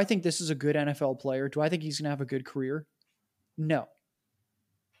though, do I think this is a good NFL player? Do I think he's going to have a good career? No.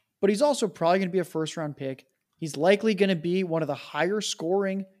 But he's also probably going to be a first-round pick. He's likely going to be one of the higher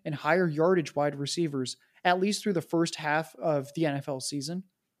scoring and higher yardage wide receivers, at least through the first half of the NFL season.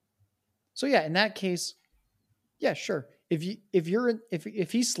 So yeah, in that case, yeah, sure.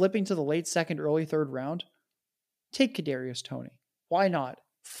 If he's slipping to the late second, early third round, take Kadarius Toney. Why not?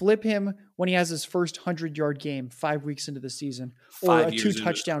 Flip him when he has his first 100-yard game 5 weeks into the season, or a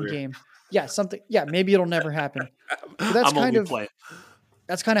 2-touchdown game. Yeah, something. Yeah, maybe it'll never happen. But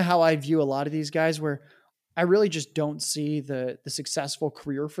that's kind of how I view a lot of these guys, where I really just don't see the successful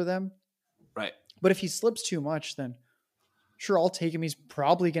career for them. Right. But if he slips too much, then sure, I'll take him. He's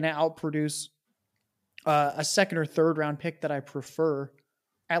probably going to outproduce a second or third round pick that I prefer,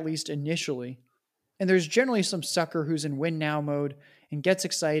 at least initially. And there's generally some sucker who's in win now mode and gets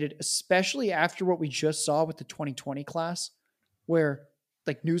excited, especially after what we just saw with the 2020 class, where,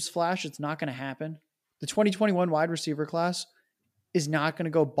 like, newsflash, it's not going to happen. The 2021 wide receiver class is not going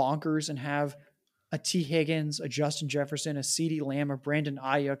to go bonkers and have a T. Higgins, a Justin Jefferson, a CeeDee Lamb, a Brandon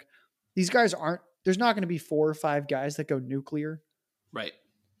Ayuk. These guys there's not going to be 4 or 5 guys that go nuclear. Right.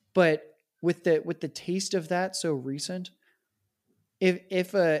 But with the taste of that so recent,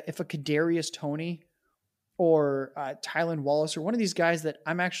 if a Kadarius Toney or Tylan Wallace or one of these guys that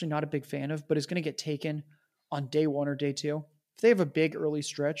I'm actually not a big fan of, but is going to get taken on day 1 or day 2, if they have a big early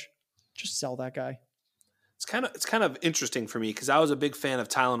stretch, just sell that guy. It's kind of interesting for me because I was a big fan of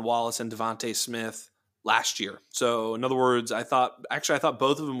Tylan Wallace and Devonta Smith last year. So in other words, I thought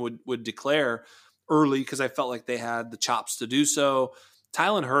both of them would declare early because I felt like they had the chops to do so.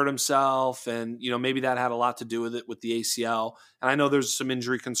 Tylan hurt himself, and maybe that had a lot to do with it with the ACL. And I know there's some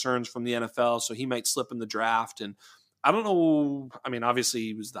injury concerns from the NFL, so he might slip in the draft. And I don't know. I mean, obviously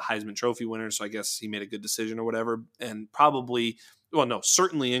he was the Heisman Trophy winner, so I guess he made a good decision or whatever, and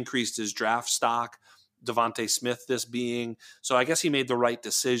certainly increased his draft stock. Devonta Smith, this being. So I guess he made the right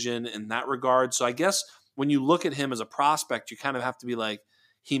decision in that regard. So I guess when you look at him as a prospect, you kind of have to be like,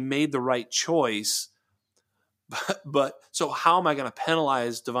 he made the right choice. But so how am I going to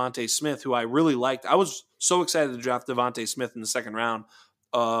penalize Devonta Smith, who I really liked? I was so excited to draft Devonta Smith in the second round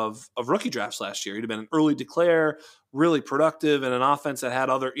of rookie drafts last year. He'd have been an early declare, really productive, and an offense that had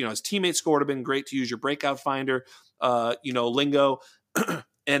other, his teammates score would have been great to use your breakout finder, lingo.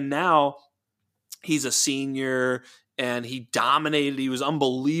 And now he's a senior and he dominated. He was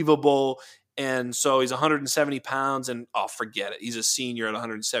unbelievable. And so he's 170 pounds, and forget it. He's a senior at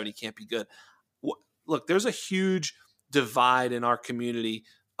 170, can't be good. Look, there's a huge divide in our community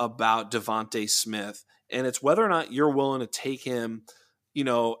about Devonta Smith, and it's whether or not you're willing to take him,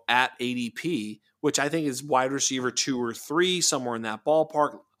 at ADP, which I think is wide receiver 2 or 3, somewhere in that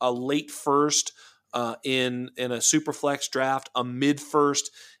ballpark, a late first in a super flex draft, a mid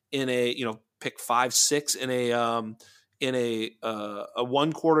first in a pick 5, 6 in a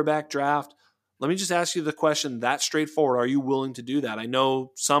one quarterback draft. Let me just ask you the question that straightforward: are you willing to do that? I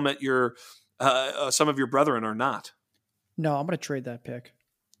know some of your brethren are not. No, I'm going to trade that pick.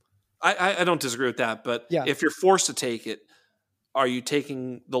 I don't disagree with that, but yeah. If you're forced to take it, are you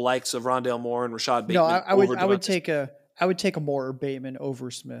taking the likes of Rondale Moore and Rashad Bateman? No, I would take a Moore or Bateman over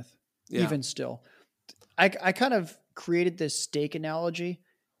Smith. Yeah. Even still, I kind of created this steak analogy,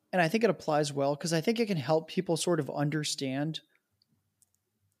 and I think it applies well because I think it can help people sort of understand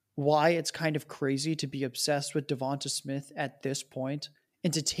why it's kind of crazy to be obsessed with Devonta Smith at this point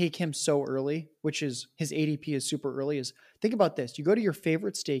and to take him so early, which is his ADP is super early. Is think about this. You go to your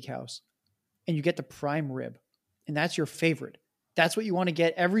favorite steakhouse and you get the prime rib, and that's your favorite. That's what you want to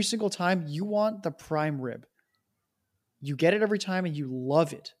get every single time. You want the prime rib. You get it every time and you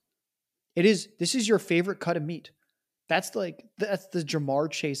love it. This is your favorite cut of meat. That's the Jamar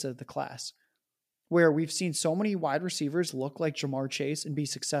Chase of the class, where we've seen so many wide receivers look like Jamar Chase and be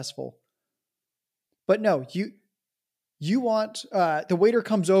successful. But no, you want, the waiter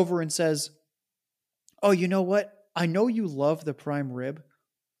comes over and says, oh, you know what? I know you love the prime rib.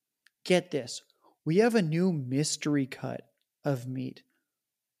 Get this. We have a new mystery cut of meat.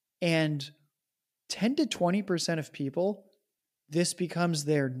 And 10 to 20% of people, this becomes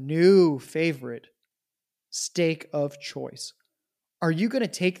their new favorite steak of choice. Are you going to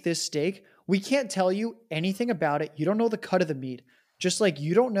take this steak? We can't tell you anything about it. You don't know the cut of the meat. Just like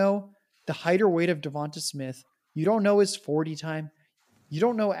you don't know the height or weight of Devonta Smith. You don't know his 40 time. You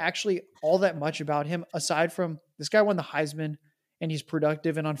don't know actually all that much about him aside from this guy won the Heisman and he's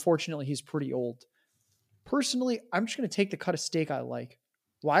productive, and unfortunately he's pretty old. Personally, I'm just going to take the cut of steak I like.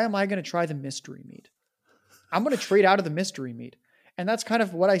 Why am I going to try the mystery meat? I'm going to trade out of the mystery meat. And that's kind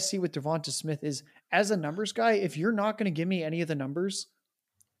of what I see with Devonta Smith is, as a numbers guy, if you're not going to give me any of the numbers,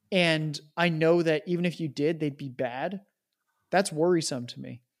 and I know that even if you did, they'd be bad, that's worrisome to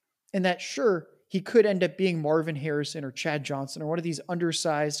me. And that, sure, he could end up being Marvin Harrison or Chad Johnson or one of these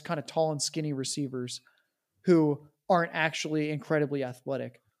undersized, kind of tall and skinny receivers who aren't actually incredibly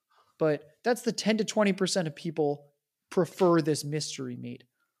athletic. But that's the 10 to 20% of people prefer this mystery meat.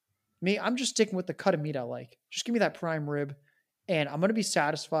 Me, I'm just sticking with the cut of meat I like. Just give me that prime rib, and I'm going to be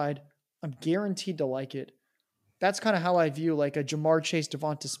satisfied. I'm guaranteed to like it. That's kind of how I view like a Jamar Chase,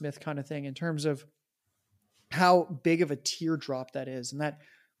 Devonta Smith kind of thing in terms of how big of a teardrop that is. And that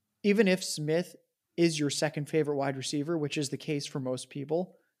even if Smith is your second favorite wide receiver, which is the case for most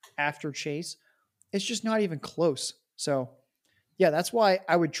people after Chase, it's just not even close. So yeah, that's why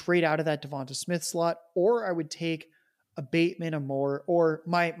I would trade out of that Devonta Smith slot, or I would take a Bateman, a Moore, or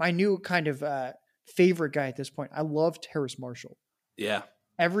my new kind of favorite guy at this point. I love Terrace Marshall. Yeah.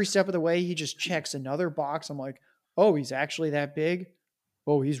 Every step of the way, he just checks another box. I'm like, oh, he's actually that big.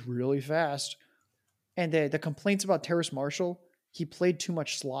 Oh, he's really fast. And the complaints about Terrace Marshall, he played too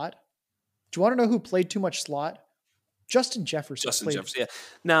much slot. Do you want to know who played too much slot? Justin Jefferson. Yeah.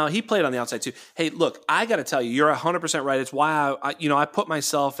 Now, he played on the outside too. Hey, look, I got to tell you, you're 100% right. It's why I put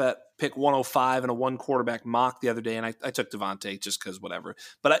myself at pick 105 in a one quarterback mock the other day, and I took Devonta just because whatever.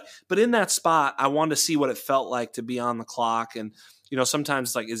 But in that spot, I wanted to see what it felt like to be on the clock. And, sometimes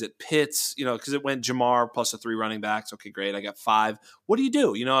it's like, is it Pitts? Because it went Jamar plus the 3 running backs. Okay, great. I got 5. What do you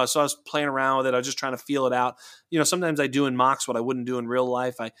do? So I was playing around with it. I was just trying to feel it out. Sometimes I do in mocks what I wouldn't do in real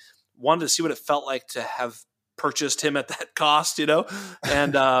life. I wanted to see what it felt like to have purchased him at that cost, and you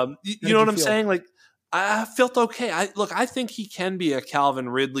know what I'm saying? Like, I felt okay. I think he can be a Calvin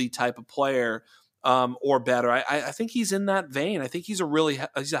Ridley type of player, or better. I think he's in that vein. I think he's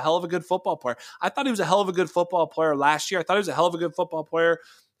a hell of a good football player. I thought he was a hell of a good football player last year. I thought he was a hell of a good football player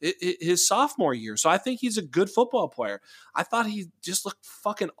his sophomore year. So I think he's a good football player. I thought he just looked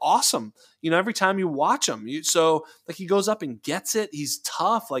fucking awesome. Every time you watch him, so like he goes up and gets it. He's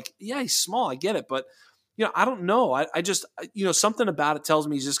tough. Like, yeah, he's small. I get it, but I don't know. I just, something about it tells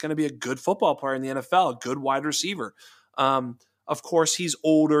me he's just going to be a good football player in the NFL, a good wide receiver. Of course, he's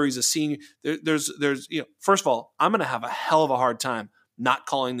older. He's a senior. There's, first of all, I'm going to have a hell of a hard time not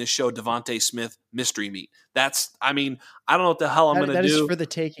calling this show Devonta Smith Mystery Meat. That's, I mean, I don't know what the hell I'm going to do. That is for the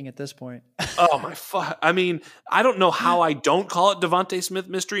taking at this point. Oh my fuck! I mean, I don't know how I don't call it Devonta Smith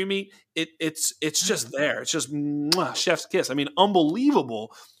Mystery Meat. It's just there. It's just chef's kiss. I mean,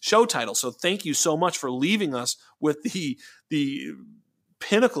 unbelievable show title. So thank you so much for leaving us with the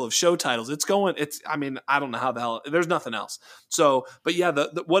pinnacle of show titles. I mean, I don't know how the hell. There's nothing else. So, but yeah,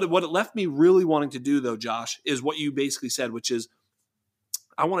 what it left me really wanting to do though, Josh, is what you basically said, which is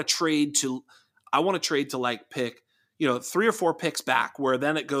I want to trade to like pick, 3 or 4 picks back, where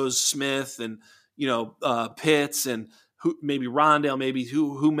then it goes Smith and, Pitts and maybe Rondale, maybe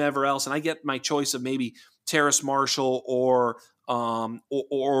whomever else. And I get my choice of maybe Terrace Marshall or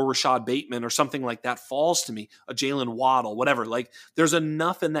Rashad Bateman or something like that falls to me, a Jalen Waddle, whatever. Like there's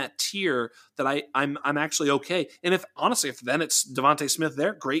enough in that tier that I'm actually okay. And if then it's Devonta Smith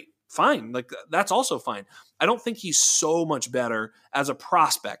there, great. Fine. Like that's also fine. I don't think he's so much better as a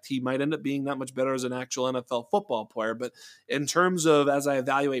prospect. He might end up being that much better as an actual NFL football player. But in terms of, as I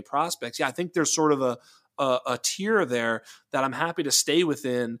evaluate prospects, yeah, I think there's sort of a tier there that I'm happy to stay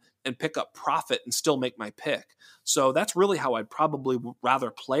within and pick up profit and still make my pick. So that's really how I'd probably rather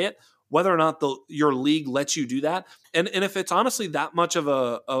play it, whether or not your league lets you do that. And if it's honestly that much of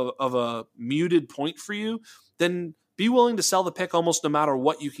a muted point for you, then be willing to sell the pick almost no matter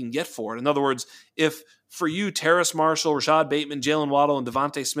what you can get for it. In other words, if for you, Terrace Marshall, Rashad Bateman, Jalen Waddle, and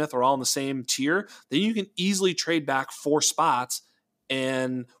Devonta Smith are all in the same tier, then you can easily trade back 4 spots,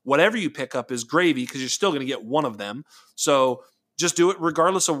 and whatever you pick up is gravy because you're still going to get one of them. So just do it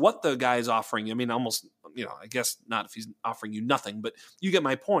regardless of what the guy is offering you. I mean, almost, I guess not if he's offering you nothing, but you get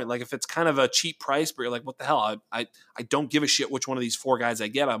my point. Like if it's kind of a cheap price, but you're like, what the hell? I don't give a shit which one of these 4 guys I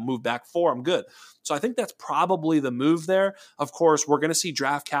get. I'll move back 4. I'm good. So I think that's probably the move there. Of course, we're going to see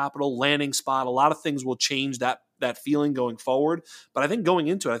draft capital, landing spot. A lot of things will change that feeling going forward. But I think going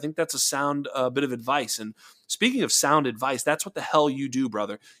into it, I think that's a sound bit of advice. And speaking of sound advice, that's what the hell you do,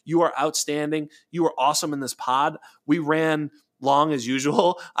 brother. You are outstanding. You are awesome in this pod. We ran long as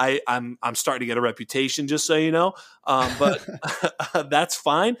usual. I'm starting to get a reputation, just so you know. But that's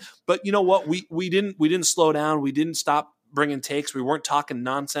fine. But you know what? We didn't slow down. We didn't stop bringing takes. We weren't talking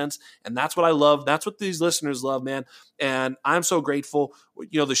nonsense. And that's what I love. That's what these listeners love, man. And I'm so grateful.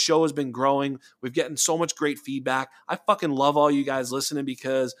 The show has been growing. We've gotten so much great feedback. I fucking love all you guys listening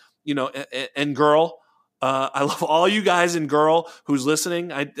because, and girl, I love all you guys and girl who's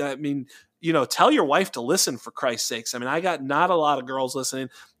listening. I mean, tell your wife to listen, for Christ's sakes. I mean, I got not a lot of girls listening.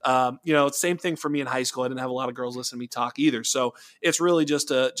 Same thing for me in high school. I didn't have a lot of girls listening to me talk either. So it's really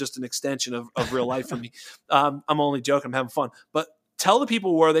just an extension of real life for me. I'm only joking. I'm having fun. But tell the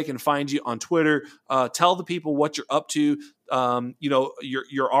people where they can find you on Twitter. Tell the people what you're up to. Your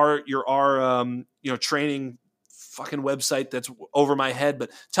training fucking website that's over my head.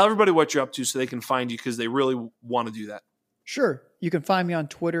 But tell everybody what you're up to so they can find you because they really want to do that. Sure. You can find me on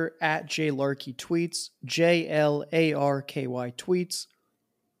Twitter at JLarkyTweets, JLARKY tweets.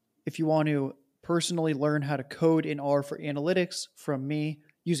 If you want to personally learn how to code in R for analytics from me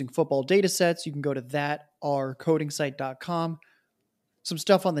using football data sets, you can go to thatrcodingsite.com. Some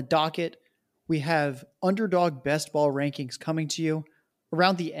stuff on the docket. We have underdog best ball rankings coming to you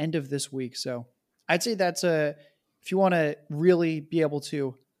around the end of this week. So I'd say that's if you want to really be able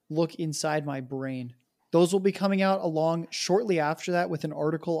to look inside my brain, those will be coming out along shortly after that with an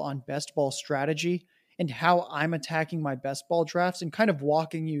article on best ball strategy and how I'm attacking my best ball drafts and kind of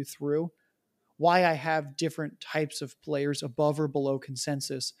walking you through why I have different types of players above or below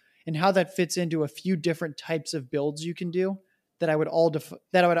consensus and how that fits into a few different types of builds you can do that I would all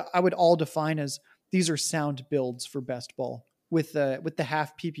define as these are sound builds for best ball with the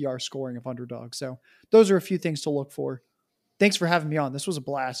half PPR scoring of underdog. So those are a few things to look for. Thanks for having me on. This was a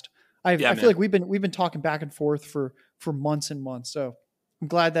blast. I feel like we've been talking back and forth for months and months. So I'm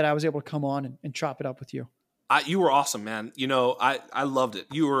glad that I was able to come on and chop it up with you. You were awesome, man. I loved it.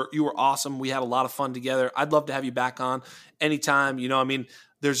 You were awesome. We had a lot of fun together. I'd love to have you back on anytime.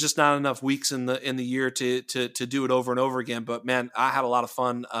 There's just not enough weeks in the year to do it over and over again. But man, I had a lot of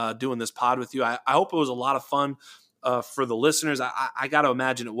fun doing this pod with you. I hope it was a lot of fun for the listeners. I got to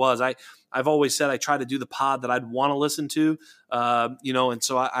imagine it was. I've always said I try to do the pod that I'd want to listen to, and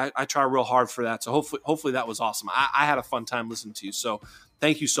so I try real hard for that. So hopefully that was awesome. I had a fun time listening to you. So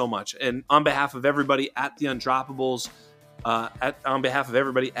thank you so much. And on behalf of everybody at the Undroppables, on behalf of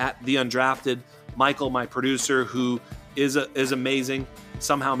everybody at the Undrafted, Michael, my producer, who is amazing,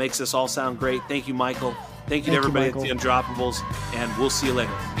 somehow makes this all sound great. Thank you, Michael. Thank you to everybody at the Undroppables, and we'll see you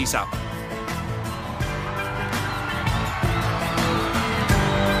later. Peace out.